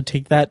the episode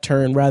take that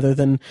turn rather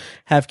than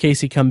have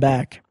Casey come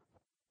back.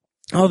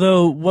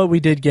 Although what we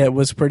did get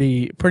was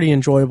pretty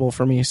enjoyable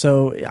for me,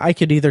 so I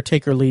could either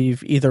take or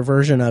leave either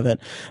version of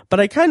it. But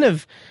I kind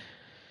of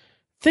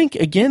think,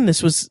 again,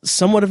 this was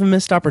somewhat of a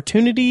missed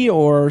opportunity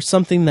or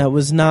something that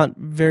was not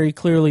very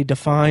clearly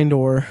defined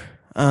or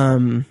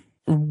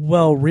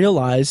well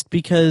realized,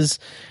 because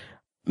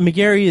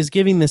McGarry is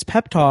giving this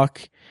pep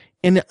talk,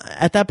 and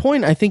at that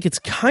point I think it's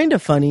kind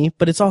of funny,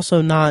 but it's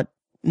also not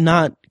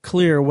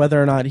clear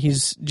whether or not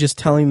he's just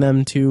telling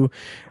them to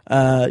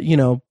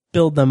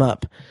build them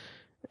up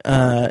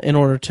in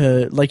order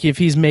to, like, if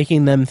he's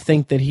making them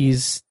think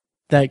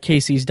that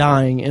Casey's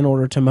dying in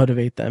order to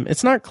motivate them.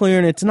 It's not clear,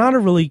 and it's not a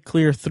really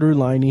clear through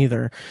line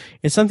either.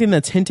 It's something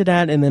that's hinted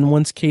at, and then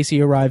once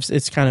Casey arrives,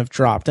 it's kind of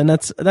dropped, and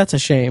that's a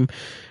shame,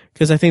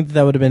 because I think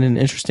that would have been an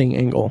interesting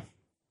angle.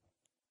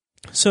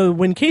 So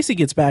when Casey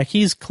gets back,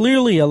 he's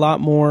clearly a lot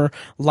more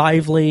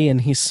lively,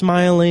 and he's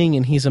smiling,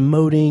 and he's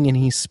emoting, and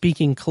he's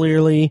speaking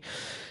clearly,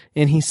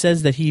 and he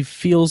says that he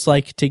feels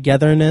like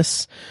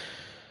togetherness.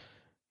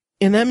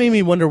 And that made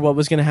me wonder what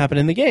was going to happen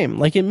in the game.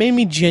 Like, it made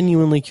me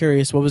genuinely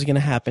curious what was going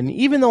to happen,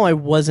 even though I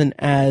wasn't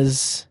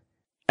as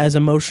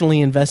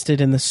emotionally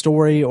invested in the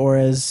story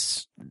or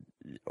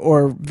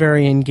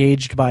very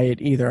engaged by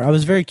it either. I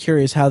was very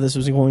curious how this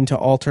was going to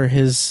alter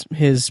his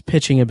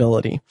pitching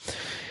ability.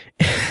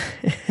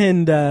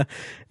 And then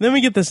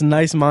we get this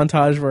nice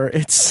montage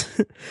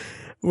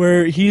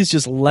where he's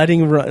just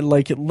letting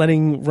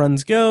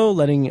runs go,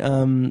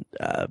 letting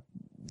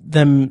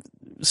them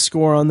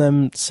score on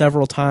them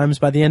several times.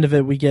 By the end of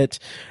it, we get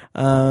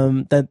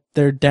that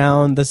they're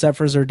down. The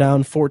Zephyrs are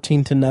down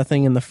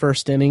 14-0 in the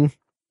first inning,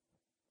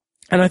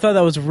 and I thought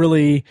that was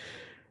really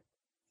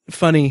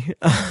funny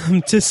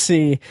to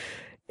see.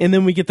 And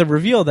then we get the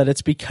reveal that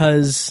it's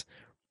because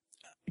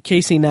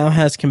Casey now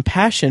has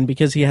compassion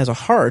because he has a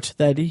heart,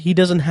 that he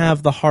doesn't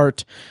have the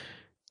heart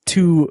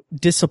to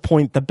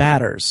disappoint the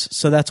batters.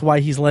 So that's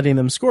why he's letting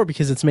them score,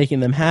 because it's making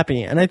them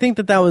happy. And I think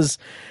that was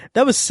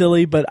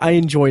silly, but I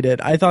enjoyed it.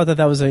 I thought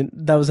that was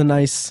a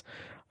nice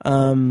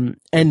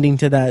ending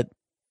to that,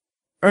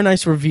 or a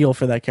nice reveal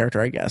for that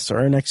character, I guess, or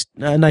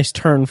a nice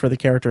turn for the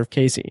character of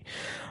Casey.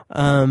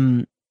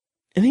 And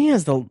he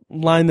has the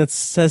line that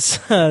says,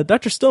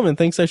 Dr. Stillman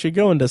thinks I should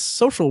go into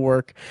social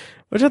work,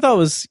 which I thought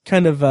was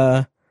kind of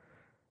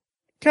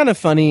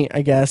funny,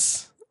 I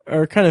guess,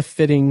 or kind of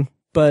fitting,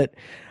 but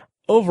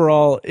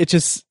overall, it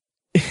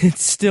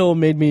still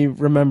made me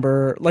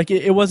remember, like,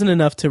 it wasn't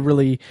enough to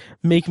really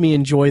make me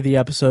enjoy the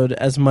episode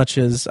as much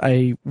as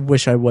I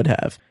wish I would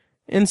have.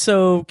 And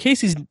so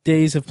Casey's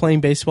days of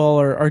playing baseball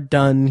are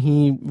done.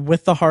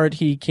 With the heart,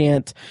 he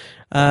can't,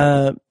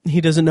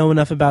 he doesn't know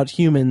enough about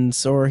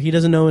humans, or he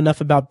doesn't know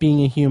enough about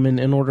being a human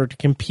in order to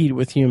compete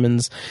with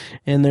humans.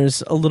 And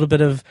there's a little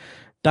bit of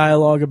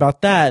dialogue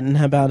about that, and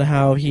about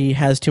how he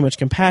has too much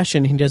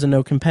compassion, he doesn't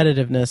know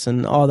competitiveness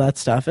and all that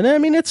stuff. And I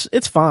mean, it's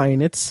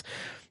fine. It's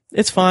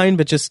fine,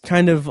 but just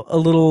kind of a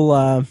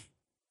little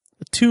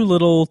too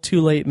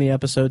late in the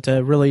episode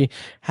to really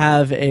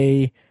have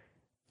an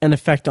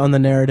effect on the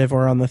narrative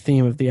or on the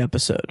theme of the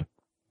episode.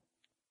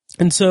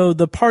 And so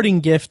the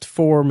parting gift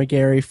for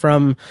McGarry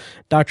from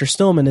Dr.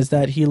 Stillman is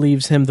that he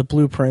leaves him the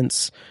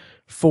blueprints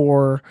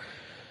for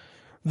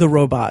the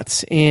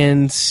robots,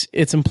 and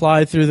it's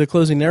implied through the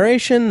closing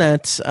narration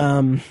that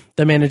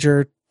the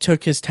manager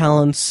took his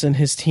talents and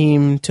his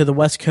team to the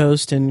West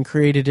Coast and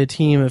created a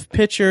team of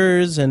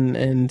pitchers,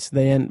 and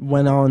they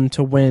went on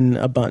to win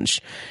a bunch.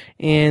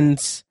 And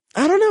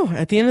I don't know,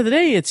 at the end of the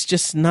day, it's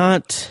just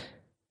not,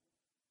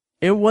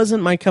 it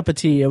wasn't my cup of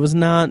tea. It was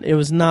not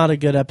a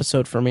good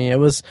episode for me. It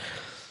was,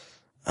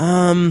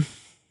 I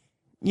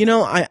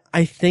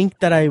think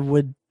that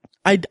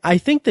I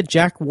think that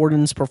Jack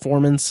Warden's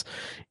performance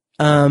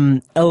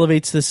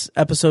elevates this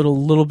episode a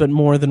little bit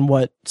more than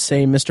what,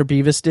 say, Mr.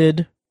 Beavis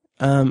did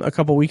a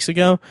couple weeks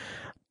ago,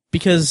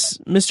 because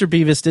Mr.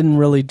 Beavis didn't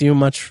really do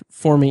much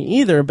for me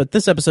either, but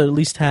this episode at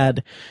least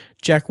had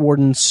Jack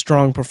Warden's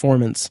strong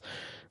performance.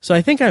 So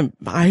I think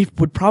I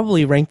would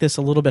probably rank this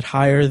a little bit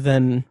higher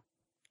than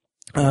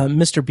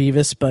Mr.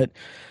 Beavis, but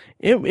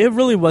it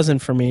really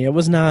wasn't for me. It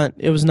was not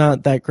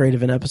that great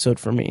of an episode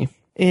for me.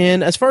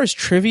 And as far as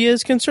trivia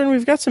is concerned,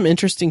 we've got some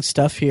interesting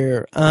stuff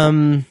here.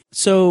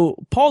 So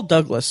Paul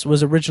Douglas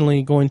was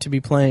originally going to be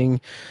playing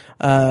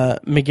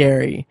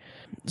McGarry.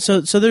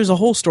 So there's a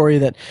whole story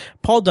that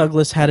Paul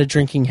Douglas had a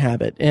drinking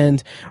habit,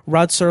 and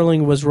Rod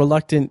Serling was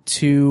reluctant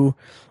to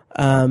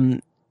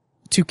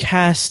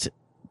cast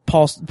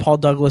Paul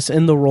Douglas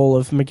in the role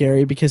of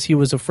McGarry because he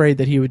was afraid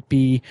that he would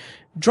be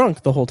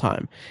drunk the whole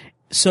time.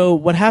 So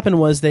what happened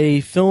was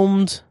they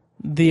filmed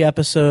the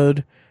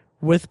episode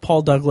with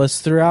Paul Douglas.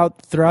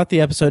 Throughout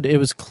the episode, it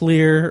was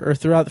clear, or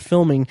throughout the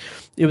filming,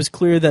 it was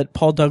clear that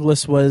Paul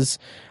Douglas was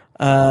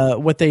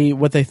what they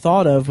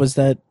thought was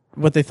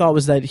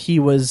that he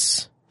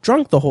was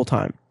drunk the whole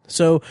time.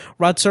 So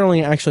Rod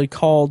Serling actually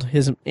called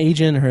his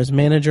agent or his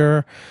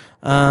manager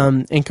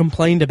and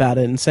complained about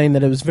it, and saying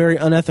that it was very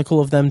unethical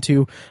of them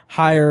to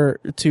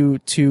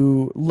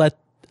let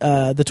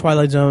the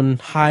Twilight Zone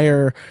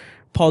hire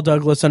Paul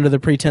Douglas under the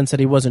pretense that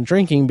he wasn't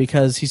drinking,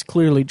 because he's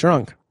clearly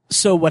drunk.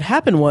 So what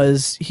happened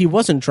was he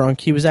wasn't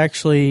drunk. He was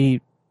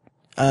actually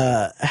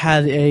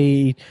had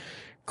a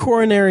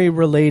coronary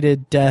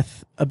related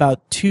death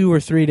about 2 or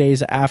 3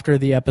 days after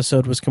the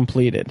episode was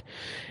completed.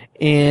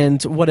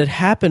 And what had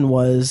happened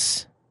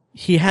was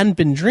he hadn't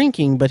been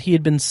drinking, but he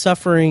had been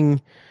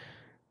suffering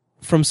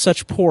from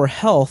such poor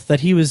health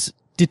that he was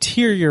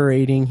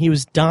deteriorating. He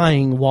was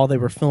dying while they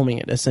were filming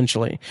it,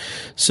 essentially.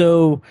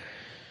 So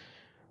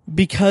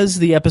because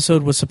the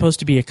episode was supposed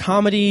to be a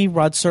comedy,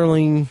 Rod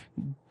Serling,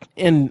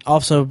 and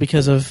also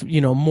because of,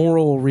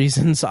 moral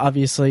reasons,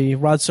 obviously,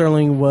 Rod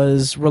Serling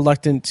was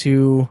reluctant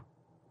to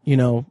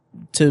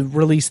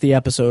release the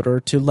episode or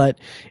to let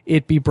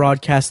it be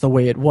broadcast the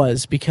way it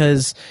was,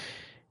 because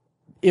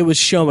it was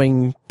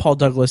showing Paul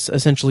Douglas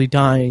essentially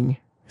dying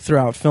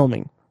throughout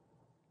filming.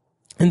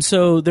 And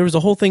so there was a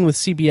whole thing with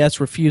CBS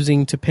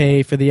refusing to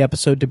pay for the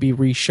episode to be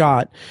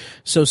reshot.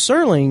 So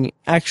Serling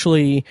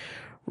actually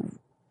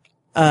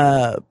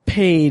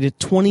paid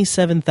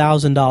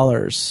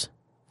 $27,000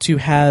 to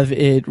have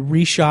it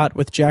reshot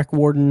with Jack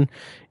Warden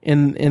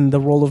in the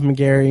role of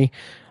McGarry,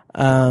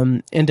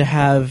 and to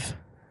have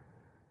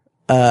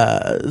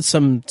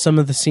some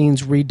of the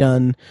scenes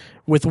redone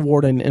with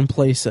Warden in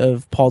place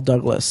of Paul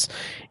Douglas.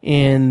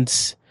 And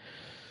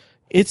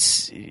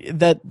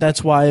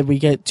that's why we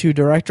get two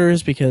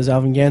directors, because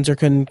Alvin Ganzer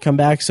couldn't come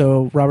back,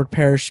 so Robert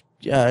Parrish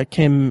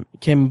came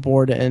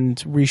aboard and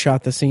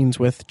reshot the scenes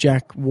with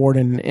Jack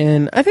Warden.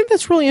 And I think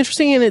that's really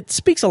interesting, and it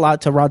speaks a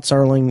lot to Rod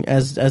Serling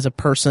as a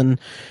person,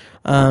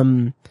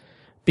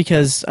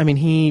 because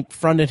he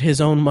fronted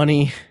his own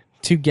money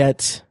to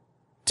get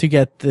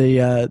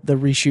the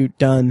reshoot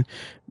done,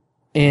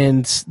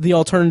 and the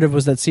alternative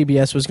was that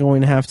CBS was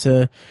going to have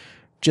to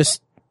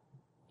just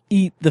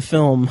eat the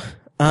film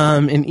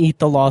and eat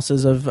the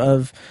losses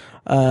of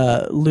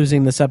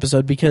losing this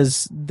episode,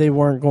 because Rod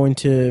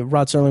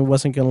Serling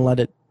wasn't going to let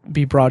it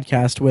be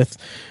broadcast with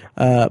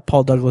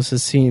Paul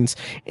Douglas's scenes.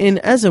 And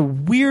as a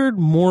weird,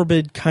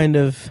 morbid kind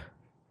of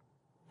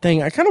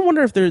thing, I kind of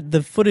wonder if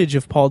the footage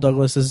of Paul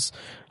Douglas is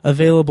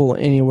available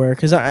anywhere,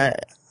 because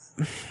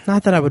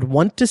not that I would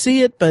want to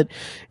see it, but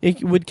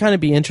it would kind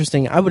of be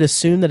interesting. I would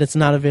assume that it's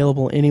not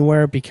available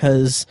anywhere,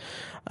 because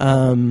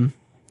I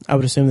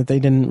would assume that they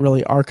didn't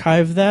really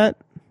archive that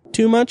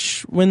too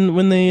much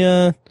when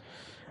they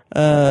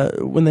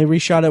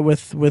reshot it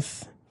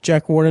with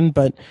Jack Warden.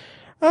 But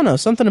I don't know,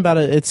 something about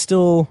it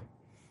still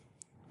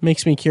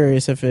makes me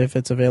curious if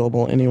it's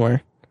available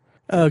anywhere.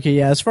 Okay,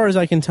 yeah, as far as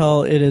I can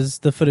tell,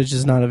 the footage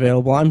is not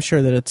available. I'm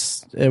sure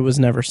that it was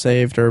never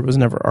saved or it was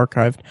never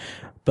archived,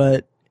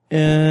 but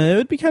it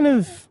would be kind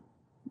of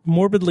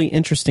morbidly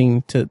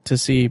interesting to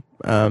see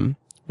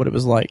what it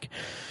was like.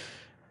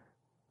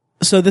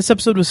 So this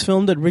episode was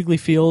filmed at Wrigley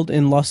Field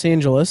in Los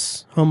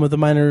Angeles, home of the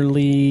minor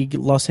league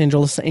Los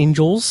Angeles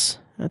Angels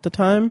at the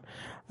time.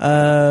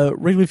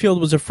 Wrigley Field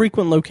was a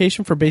frequent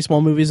location for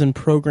baseball movies and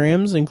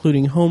programs,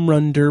 including Home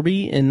Run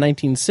Derby in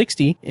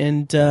 1960,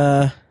 and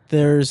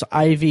there's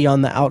ivy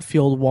on the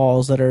outfield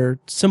walls that are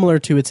similar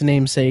to its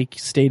namesake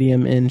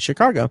stadium in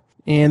Chicago.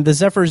 And the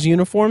Zephyrs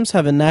uniforms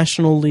have a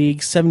National League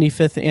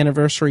 75th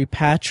anniversary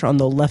patch on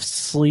the left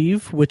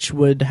sleeve, which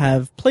would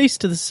have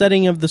placed to the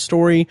setting of the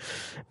story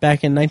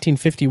back in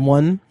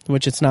 1951,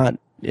 which it's not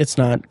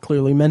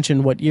clearly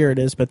mentioned what year it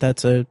is, but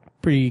that's a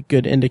pretty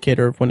good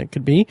indicator of when it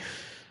could be.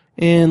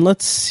 And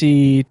let's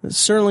see,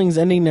 Serling's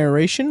ending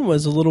narration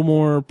was a little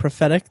more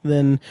prophetic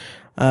than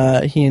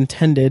he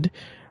intended.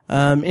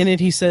 In it,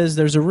 he says,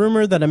 there's a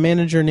rumor that a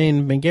manager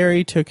named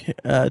McGarry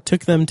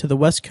took them to the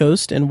West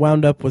Coast and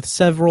wound up with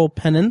several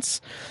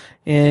pennants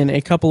and a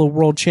couple of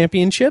world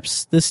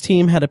championships. This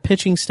team had a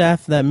pitching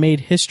staff that made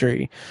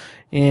history.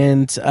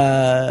 And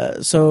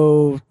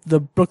so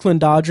the Brooklyn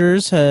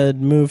Dodgers had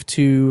moved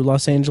to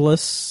Los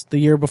Angeles the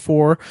year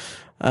before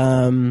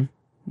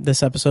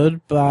this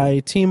episode by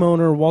team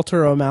owner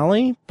Walter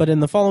O'Malley, but in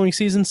the following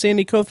season,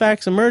 Sandy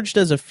Koufax emerged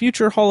as a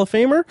future Hall of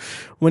Famer,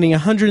 winning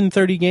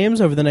 130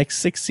 games over the next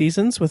 6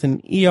 seasons with an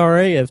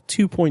ERA of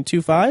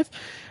 2.25.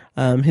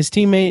 His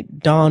teammate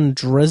Don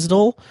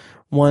Dresdel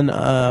won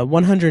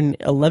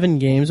 111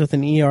 games with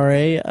an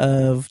ERA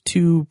of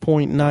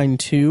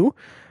 2.92.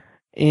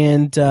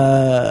 And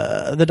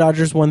the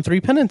Dodgers won 3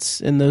 pennants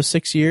in those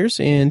 6 years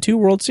and 2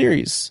 World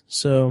Series.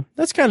 So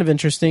that's kind of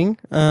interesting.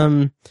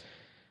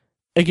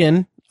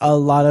 Again, a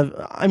lot of,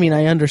 I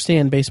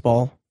understand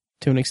baseball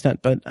to an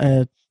extent, but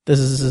this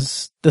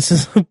is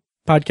a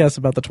podcast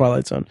about the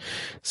Twilight Zone.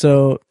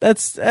 So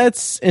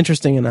that's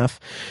interesting enough.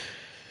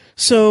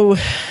 So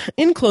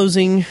in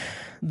closing,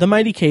 the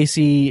Mighty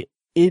Casey,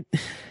 and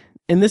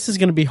this is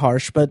going to be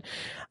harsh, but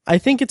I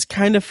think it's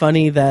kind of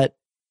funny that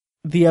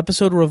the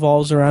episode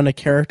revolves around a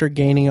character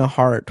gaining a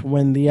heart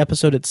when the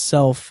episode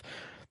itself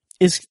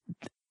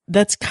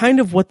that's kind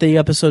of what the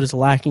episode is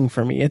lacking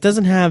for me. It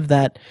doesn't have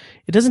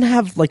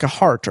like a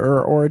heart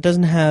or it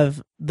doesn't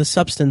have the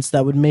substance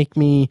that would make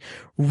me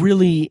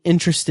really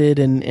interested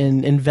and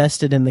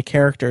invested in the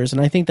characters.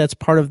 And I think that's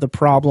part of the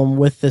problem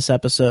with this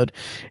episode,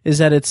 is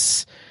that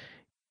it's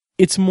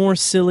more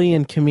silly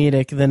and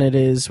comedic than it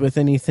is with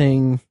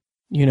anything,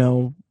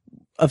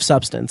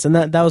 substance. And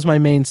that was my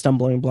main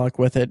stumbling block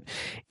with it.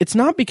 It's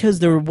not because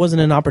there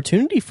wasn't an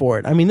opportunity for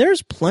it. I mean,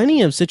 there's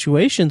plenty of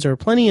situations or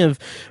plenty of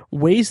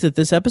ways that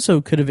this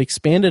episode could have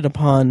expanded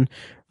upon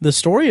the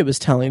story it was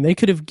telling. They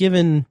could have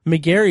given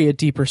McGarry a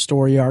deeper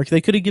story arc. They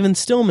could have given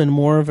Stillman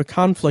more of a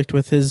conflict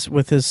with his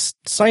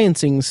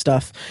sciencing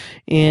stuff.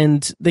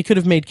 And they could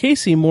have made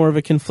Casey more of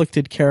a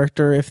conflicted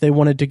character if they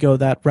wanted to go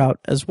that route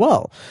as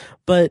well.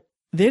 But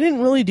they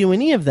didn't really do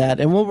any of that.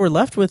 And what we're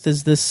left with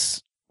is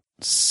this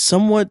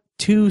somewhat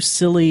too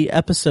silly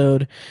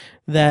episode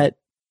that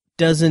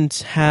doesn't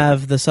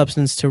have the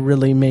substance to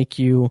really make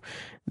you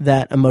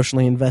that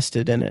emotionally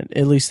invested in it.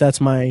 At least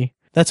that's my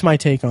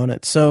take on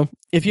it. So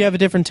if you have a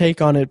different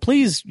take on it,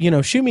 please,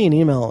 shoot me an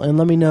email and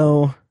let me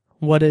know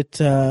what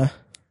it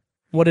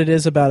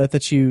is about it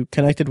that you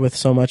connected with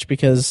so much,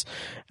 because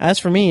as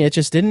for me, it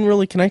just didn't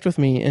really connect with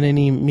me in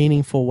any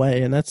meaningful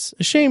way. And that's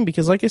a shame,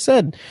 because like I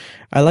said,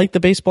 I like the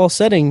baseball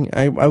setting.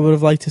 I would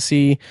have liked to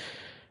see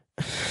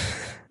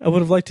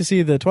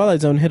the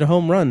Twilight Zone hit a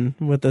home run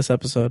with this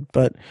episode,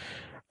 but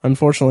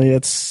unfortunately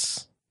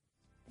it's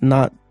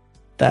not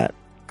that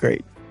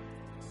great.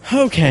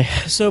 Okay,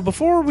 so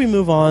before we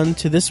move on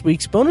to this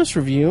week's bonus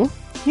review,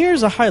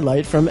 here's a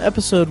highlight from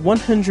episode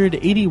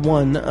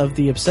 181 of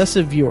The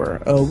Obsessive Viewer,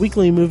 a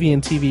weekly movie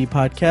and TV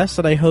podcast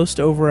that I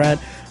host over at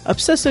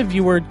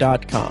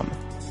obsessiveviewer.com.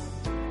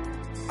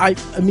 I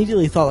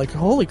immediately thought, like,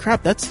 holy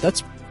crap,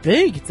 that's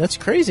big, that's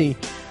crazy.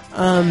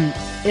 And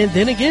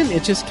then again,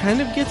 it just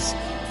kind of gets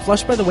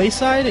flushed by the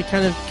wayside. It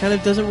kind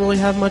of doesn't really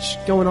have much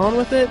going on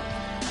with it.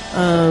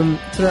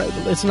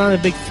 It's not a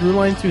big through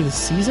line through the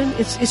season.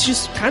 It's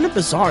just kind of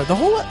bizarre. The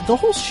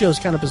whole show is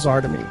kind of bizarre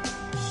to me.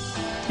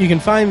 You can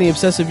find The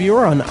Obsessive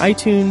Viewer on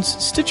iTunes,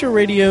 Stitcher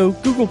Radio,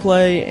 Google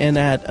Play, and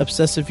at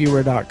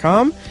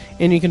obsessiveviewer.com.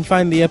 And you can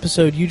find the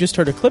episode you just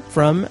heard a clip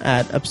from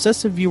at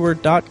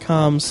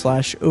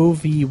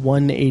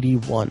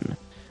obsessiveviewer.com/OV181.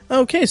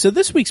 Okay, so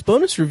this week's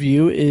bonus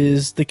review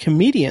is The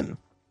Comedian.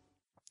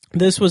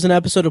 This was an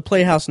episode of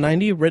Playhouse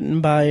 90 written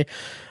by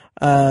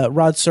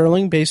Rod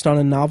Serling, based on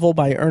a novel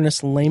by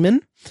Ernest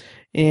Lehman.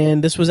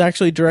 And this was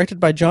actually directed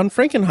by John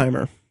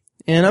Frankenheimer.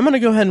 And I'm going to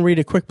go ahead and read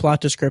a quick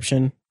plot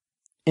description.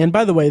 And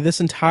by the way,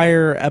 this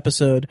entire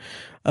episode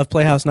of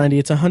Playhouse 90,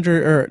 it's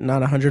 100, or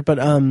not 100, but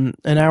an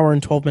hour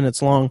and 12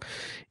 minutes long.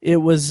 It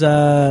was,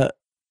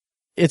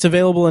 it's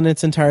available in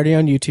its entirety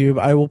on YouTube.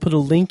 I will put a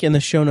link in the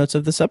show notes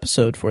of this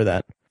episode for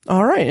that.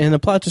 All right, and the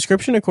plot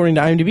description, according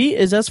to IMDb,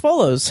 is as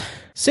follows.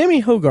 Sammy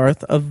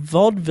Hogarth, a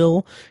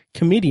vaudeville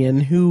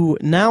comedian who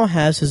now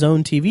has his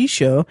own TV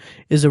show,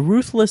 is a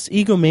ruthless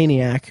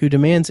egomaniac who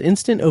demands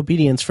instant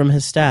obedience from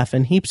his staff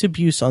and heaps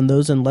abuse on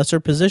those in lesser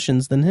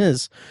positions than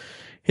his.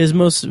 His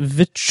most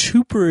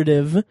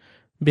vituperative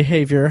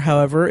behavior,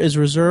 however, is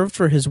reserved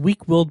for his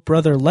weak-willed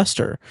brother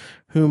Lester,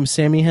 whom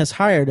Sammy has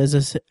hired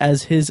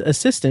as his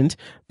assistant,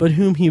 but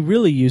whom he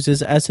really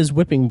uses as his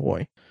whipping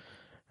boy.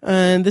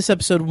 And this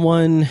episode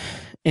won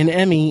an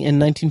Emmy in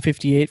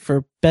 1958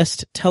 for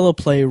Best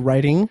Teleplay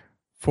Writing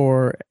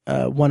for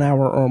 1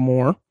 hour or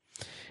more.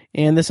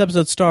 And this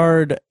episode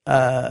starred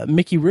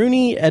Mickey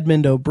Rooney,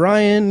 Edmund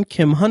O'Brien,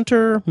 Kim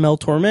Hunter, Mel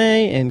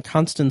Torme, and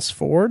Constance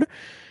Ford.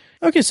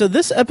 Okay, so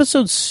this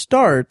episode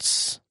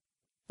starts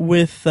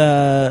with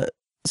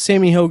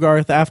Sammy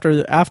Hogarth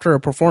after a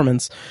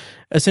performance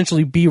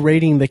essentially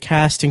berating the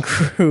cast and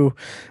crew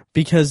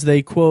because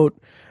they, quote,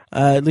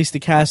 at least the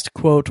cast,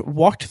 quote,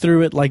 walked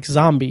through it like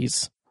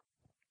zombies.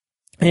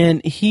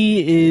 And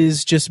he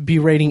is just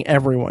berating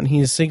everyone.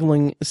 He's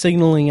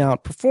signaling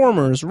out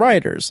performers,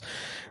 writers,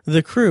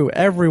 the crew,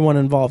 everyone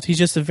involved. He's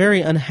just a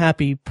very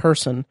unhappy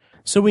person.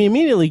 So we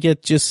immediately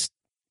get just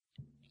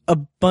a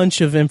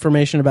bunch of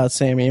information about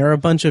Sammy, or a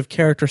bunch of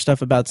character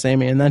stuff about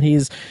Sammy, and that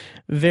he's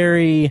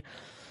very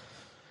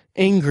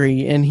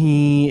angry and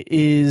he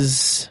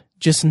is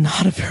just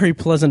not a very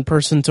pleasant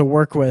person to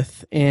work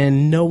with,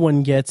 and no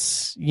one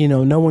gets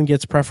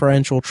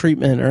preferential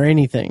treatment or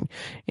anything.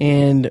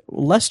 And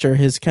Lester,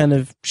 his kind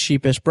of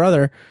sheepish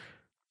brother,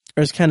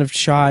 or his kind of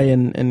shy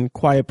and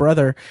quiet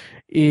brother,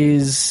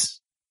 gets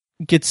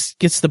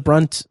the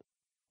brunt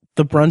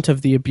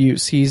of the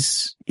abuse.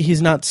 He's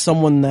not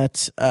someone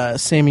that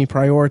Sammy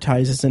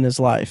prioritizes in his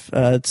life.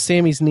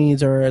 Sammy's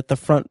needs are at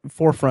the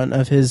forefront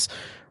of his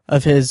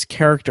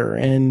character,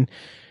 and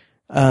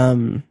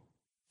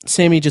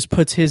Sammy just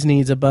puts his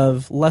needs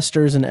above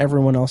Lester's and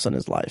everyone else in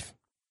his life.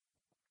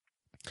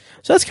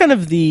 So that's kind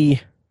of the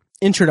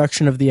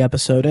introduction of the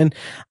episode. And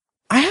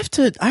I have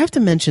to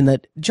mention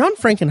that John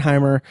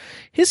Frankenheimer,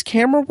 his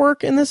camera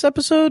work in this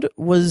episode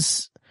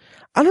was,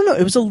 I don't know,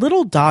 it was a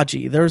little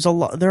dodgy. There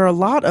are a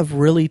lot of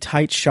really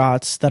tight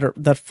shots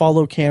that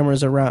follow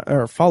cameras around,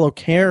 or follow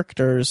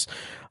characters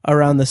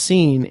around the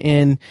scene,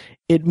 and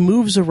it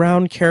moves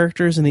around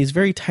characters in these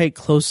very tight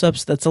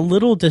close-ups that's a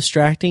little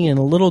distracting and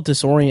a little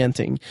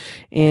disorienting.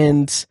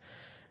 And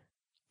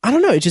I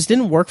don't know, it just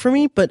didn't work for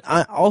me, but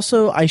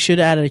I should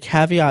add a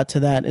caveat to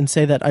that and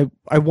say that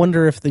I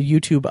wonder if the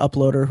YouTube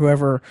uploader,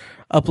 whoever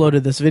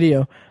uploaded this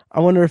video, I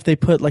wonder if they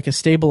put like a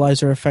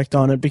stabilizer effect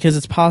on it, because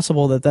it's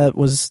possible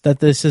that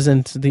this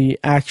isn't the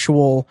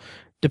actual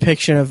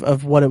depiction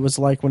of what it was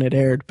like when it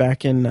aired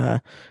back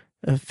in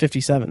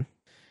 57.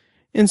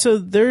 And so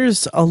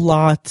there's a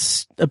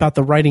lot about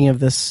the writing of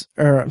this,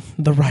 or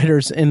the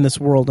writers in this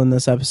world in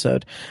this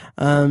episode.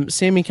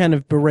 Sammy kind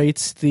of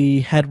berates the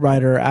head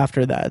writer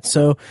after that.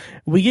 So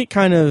we get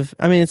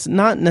it's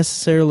not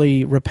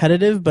necessarily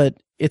repetitive, but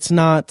it's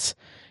not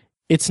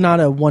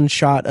a one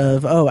shot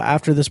of,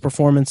 after this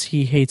performance,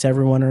 he hates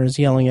everyone or is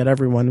yelling at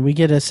everyone. We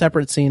get a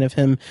separate scene of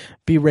him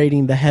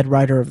berating the head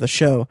writer of the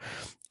show.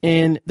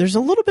 And there's a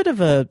little bit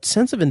of a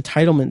sense of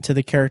entitlement to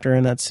the character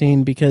in that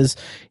scene, because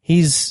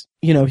he's,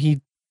 he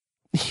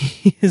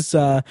is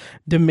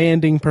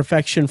demanding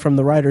perfection from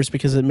the writers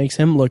because it makes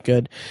him look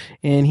good.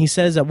 And he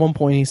says at one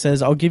point,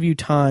 I'll give you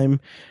time,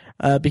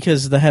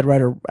 because the head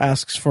writer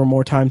asks for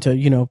more time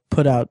to,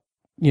 put out,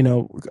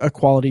 a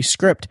quality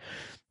script.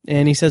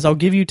 And he says, I'll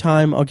give you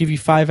time, I'll give you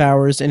 5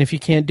 hours, and if you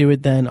can't do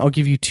it then, I'll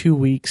give you 2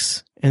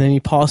 weeks. And then he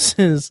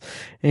pauses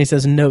and he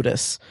says,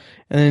 notice.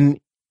 And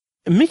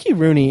then Mickey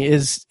Rooney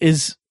is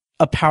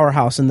a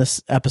powerhouse in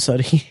this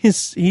episode. He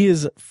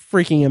is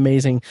freaking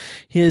amazing.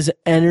 His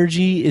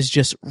energy is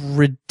just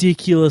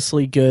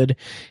ridiculously good.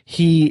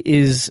 He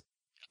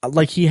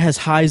has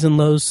highs and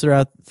lows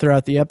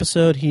throughout the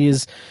episode.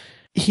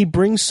 He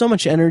brings so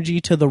much energy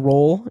to the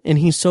role, and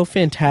he's so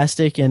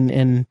fantastic,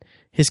 and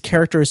his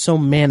character is so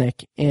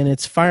manic, and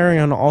it's firing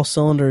on all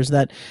cylinders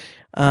that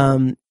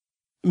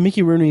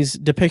Mickey Rooney's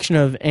depiction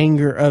of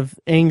anger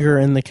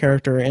in the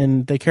character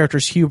and the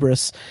character's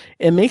hubris,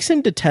 it makes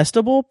him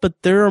detestable, but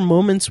there are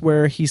moments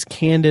where he's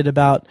candid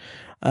about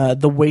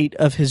the weight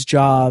of his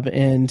job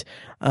and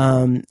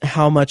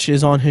how much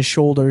is on his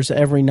shoulders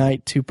every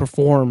night to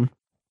perform,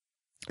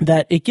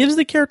 that it gives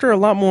the character a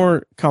lot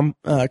more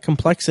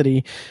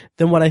complexity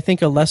than what I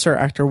think a lesser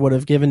actor would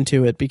have given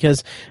to it,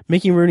 because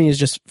Mickey Rooney is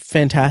just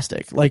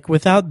fantastic. Like,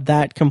 without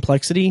that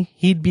complexity,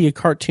 he'd be a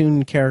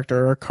cartoon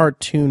character or a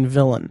cartoon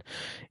villain.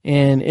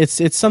 And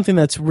it's something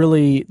that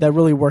really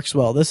works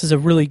well. This is a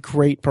really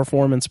great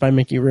performance by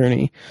Mickey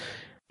Rooney.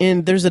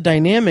 And there's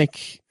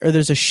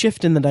a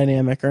shift in the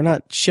dynamic, or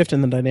not shift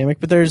in the dynamic,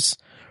 but there's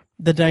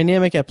the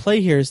dynamic at play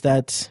here is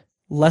that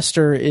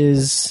Lester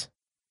is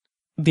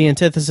the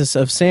antithesis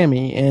of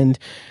Sammy, and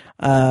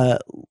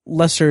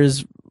Lester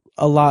is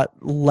a lot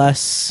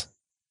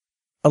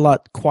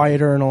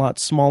quieter and a lot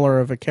smaller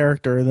of a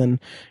character than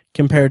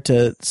compared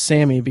to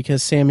Sammy,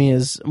 because Sammy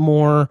is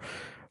more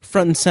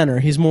front and center.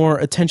 He's more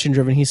attention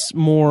driven. He's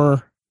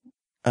more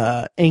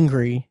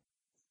angry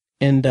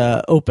and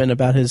open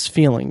about his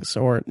feelings,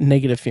 or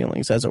negative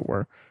feelings, as it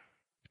were.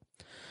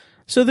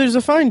 So there's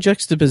a fine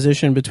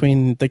juxtaposition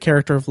between the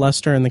character of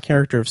Lester and the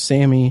character of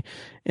Sammy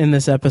in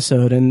this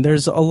episode, and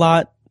there's a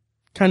lot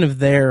kind of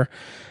there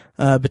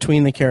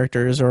between the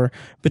characters, or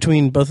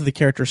between both of the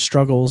characters'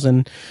 struggles.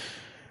 And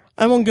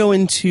I won't go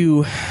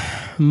into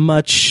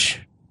much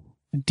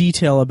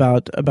detail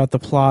about the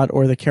plot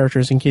or the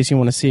characters in case you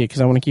want to see it,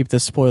 because I want to keep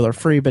this spoiler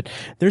free, but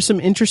there's some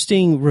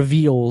interesting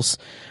reveals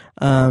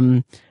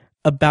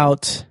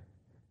about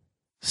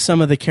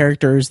some of the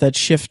characters that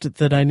shift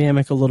the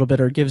dynamic a little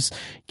bit, or gives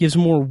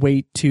more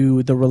weight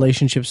to the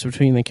relationships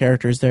between the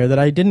characters there, that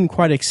I didn't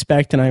quite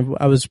expect, and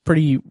I was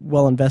pretty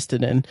well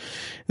invested in.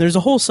 There's a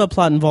whole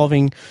subplot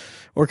involving,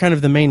 or kind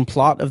of the main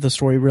plot of the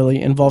story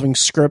really, involving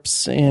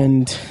scripts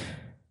and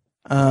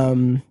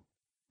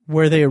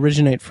where they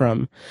originate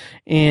from.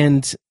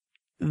 And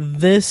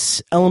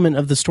this element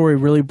of the story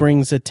really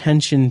brings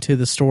attention to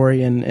the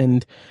story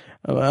and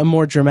a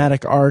more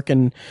dramatic arc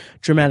and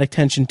dramatic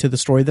tension to the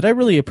story that I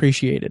really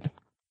appreciated.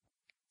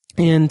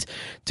 And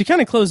to kind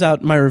of close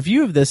out my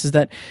review of this is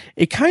that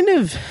it kind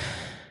of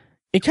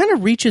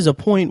reaches a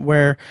point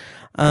where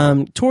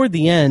toward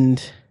the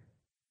end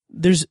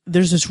there's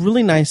this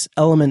really nice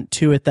element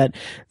to it, that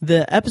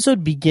the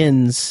episode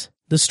begins,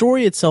 the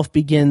story itself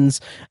begins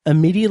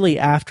immediately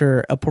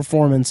after a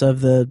performance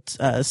of the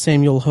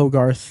Samuel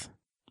Hogarth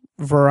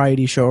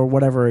variety show, or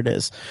whatever it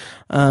is.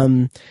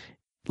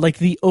 Like,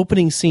 the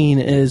opening scene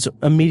is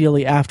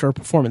immediately after a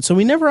performance. So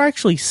we never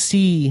actually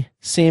see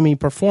Sammy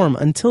perform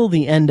until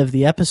the end of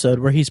the episode,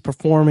 where he's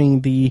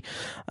performing the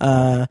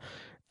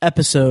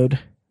episode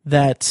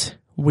that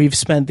we've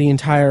spent the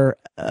entire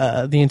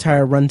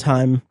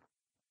runtime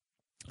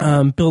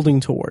building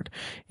toward,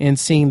 and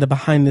seeing the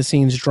behind the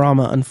scenes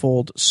drama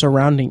unfold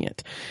surrounding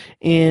it.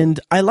 And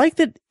I like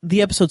that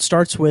the episode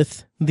starts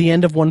with the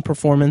end of one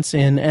performance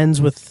and ends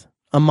with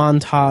a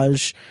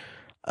montage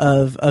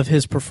of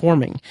his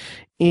performing.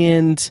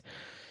 And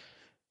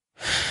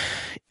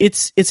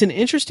it's an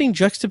interesting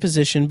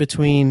juxtaposition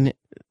between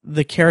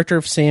the character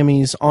of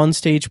Sammy's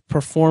onstage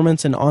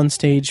performance and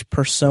onstage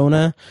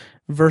persona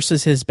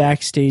versus his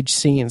backstage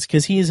scenes,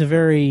 because he is a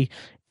very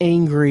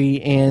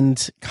angry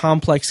and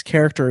complex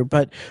character,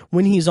 but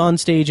when he's on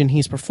stage and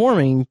he's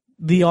performing,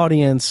 the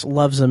audience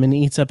loves him and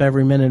eats up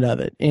every minute of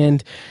it.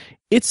 And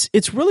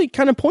it's really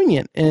kind of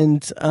poignant.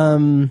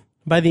 And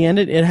by the end,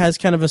 it has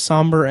kind of a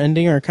somber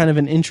ending, or kind of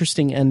an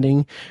interesting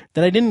ending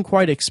that I didn't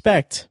quite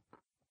expect.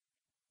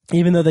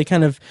 even though they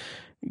kind of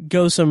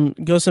go some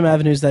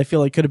avenues that I feel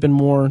like could have been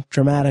more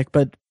dramatic,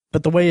 but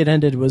the way it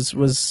ended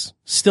was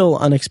still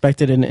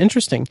unexpected and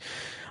interesting.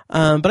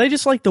 But I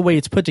just like the way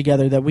it's put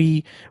together, that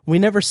we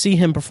never see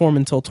him perform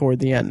until toward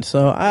the end.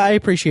 So I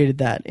appreciated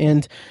that.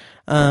 And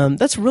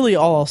that's really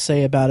all I'll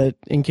say about it,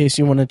 in case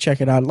you want to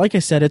check it out. Like I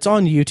said, it's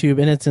on YouTube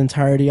in its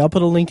entirety. I'll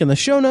put a link in the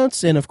show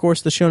notes, and of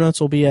course the show notes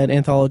will be at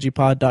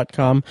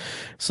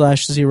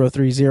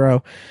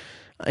anthologypod.com/030.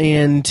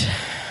 And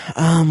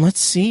let's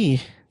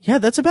see. Yeah,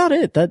 that's about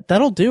it.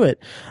 That'll do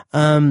it.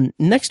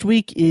 Next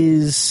week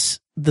is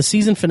the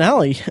season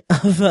finale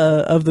of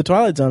the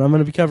Twilight Zone. I'm going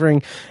to be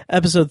covering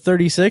episode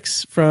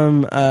 36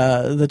 from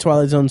the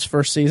Twilight Zone's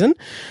first season,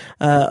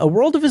 A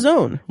World of His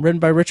Own, written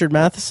by Richard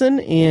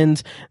Matheson,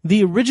 and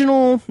the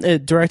original,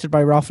 directed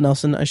by Ralph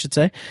Nelson, I should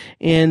say.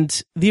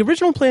 And the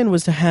original plan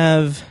was to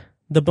have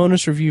the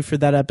bonus review for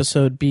that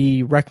episode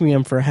be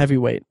Requiem for a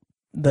Heavyweight,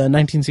 the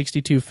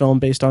 1962 film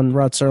based on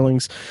Rod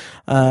Serling's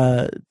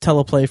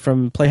teleplay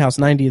from Playhouse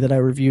 90 that I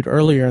reviewed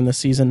earlier in the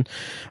season.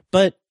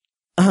 But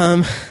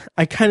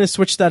I kind of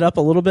switched that up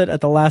a little bit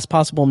at the last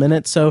possible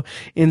minute. So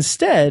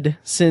instead,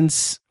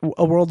 since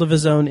A World of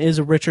His Own is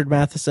a Richard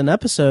Matheson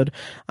episode,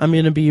 I'm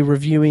going to be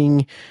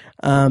reviewing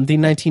the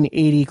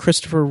 1980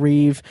 Christopher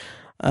Reeve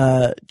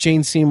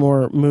Jane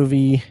Seymour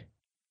movie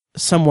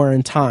Somewhere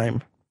in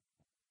Time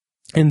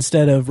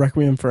instead of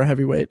Requiem for a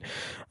Heavyweight.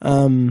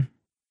 So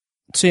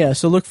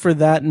look for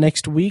that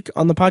next week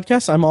on the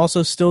podcast. I'm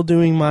also still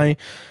doing my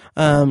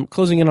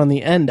closing in on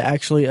the end,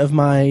 actually, of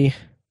my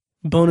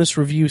bonus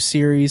review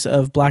series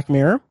of Black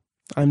Mirror.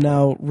 I'm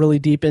now really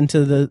deep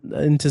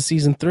into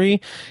season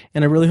 3,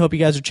 and I really hope you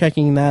guys are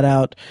checking that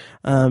out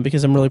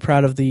because I'm really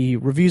proud of the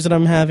reviews that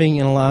I'm having,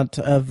 and a lot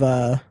of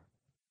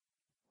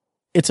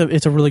it's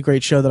a really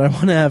great show that I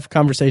want to have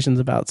conversations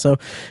about. So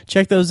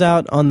check those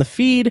out on the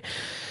feed.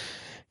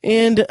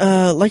 And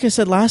like I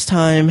said last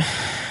time,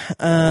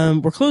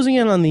 we're closing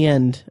in on the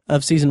end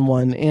of season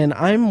 1, and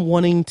I'm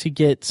wanting to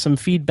get some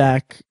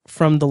feedback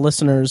from the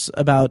listeners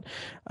about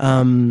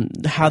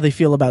how they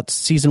feel about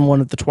season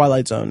 1 of The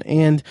Twilight Zone.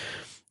 And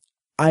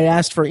I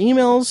asked for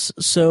emails,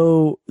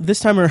 so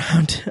this time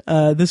around,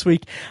 this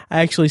week,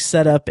 I actually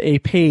set up a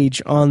page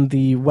on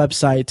the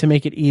website to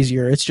make it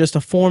easier. It's just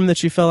a form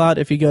that you fill out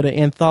if you go to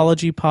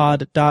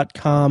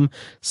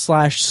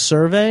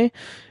anthologypod.com/survey,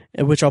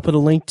 which I'll put a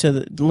link to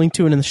it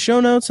in the show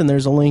notes, and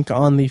there's a link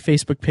on the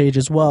Facebook page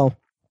as well.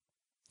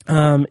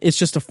 It's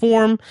just a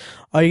form.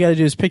 All you got to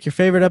do is pick your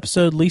favorite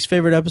episode, least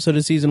favorite episode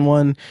of season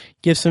 1,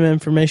 give some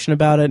information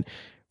about it,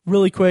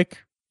 really quick,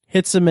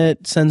 hit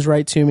submit, sends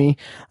right to me.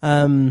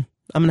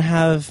 I'm gonna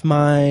have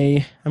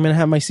my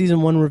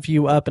season 1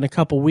 review up in a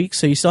couple weeks,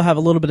 so you still have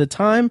a little bit of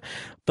time,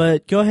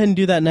 but go ahead and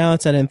do that now.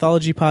 It's at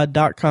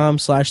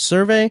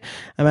anthologypod.com/survey.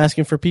 I'm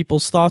asking for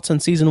people's thoughts on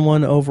season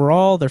 1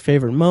 overall, their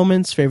favorite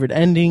moments, favorite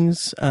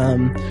endings,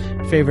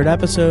 favorite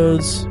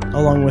episodes,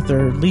 along with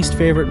their least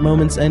favorite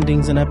moments,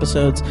 endings, and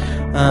episodes,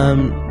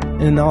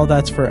 and all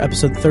that's for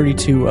episode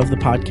 32 of the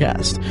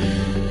podcast.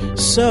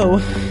 So,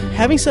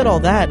 having said all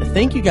that,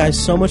 thank you guys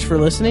so much for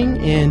listening,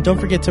 and don't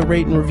forget to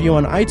rate and review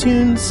on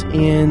iTunes,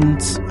 and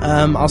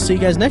I'll see you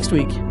guys next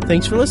week.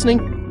 Thanks for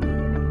listening.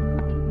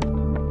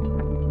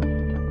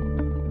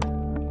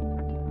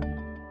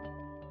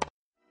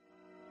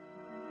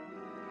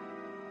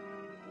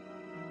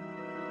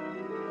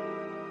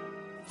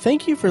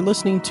 Thank you for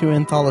listening to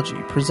Anthology,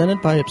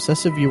 presented by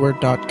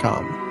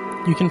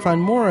ObsessiveViewer.com. You can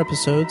find more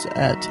episodes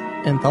at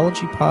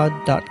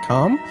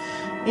anthologypod.com,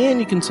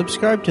 and you can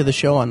subscribe to the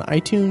show on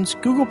iTunes,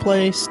 Google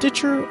Play,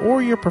 Stitcher,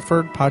 or your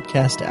preferred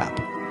podcast app.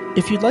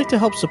 If you'd like to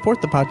help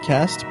support the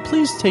podcast,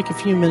 please take a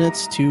few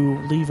minutes to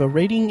leave a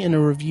rating and a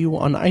review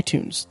on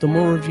iTunes. The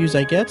more reviews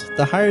I get,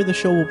 the higher the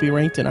show will be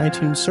ranked in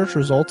iTunes search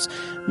results,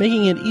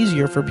 making it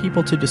easier for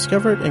people to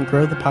discover it and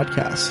grow the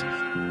podcast.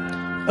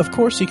 Of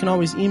course, you can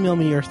always email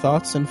me your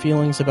thoughts and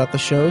feelings about the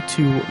show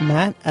to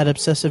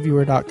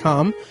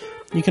matt@obsessiveviewer.com.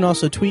 You can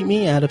also tweet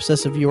me at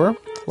ObsessiveViewer,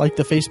 like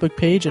the Facebook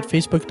page at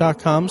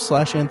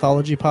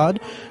facebook.com/anthologypod,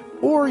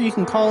 or you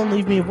can call and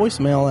leave me a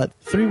voicemail at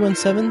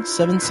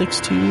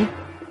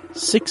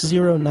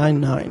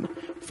 317-762-6099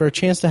 for a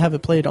chance to have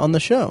it played on the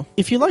show.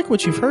 If you like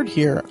what you've heard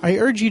here, I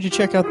urge you to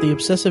check out The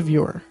Obsessive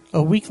Viewer,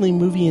 a weekly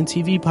movie and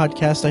TV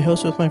podcast I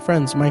host with my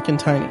friends Mike and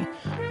Tiny.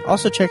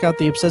 Also check out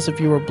the Obsessive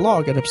Viewer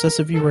blog at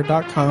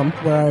obsessiveviewer.com,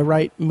 where I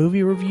write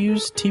movie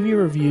reviews, TV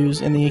reviews,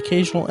 and the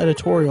occasional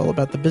editorial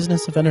about the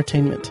business of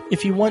entertainment.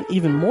 If you want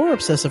even more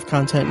obsessive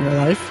content in your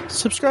life,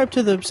 subscribe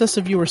to the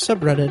Obsessive Viewer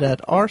subreddit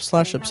at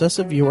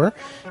r/obsessiveviewer,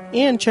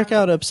 and check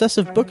out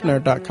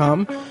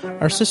obsessivebooknerd.com,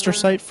 our sister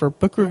site for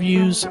book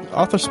reviews,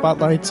 author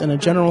spotlights, and a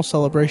general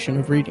celebration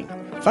of reading.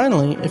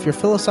 Finally, if you're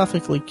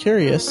philosophically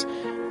curious,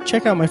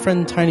 check out my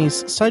friend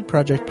Tiny's side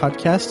project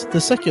podcast,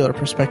 The Secular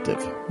Perspective,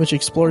 which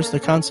explores the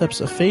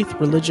concepts of faith,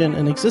 religion,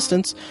 and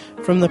existence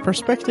from the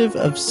perspective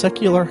of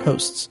secular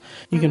hosts.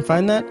 You can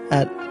find that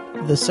at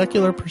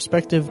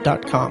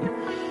thesecularperspective.com.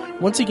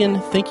 Once again,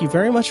 thank you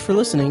very much for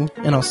listening,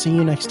 and I'll see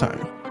you next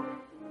time.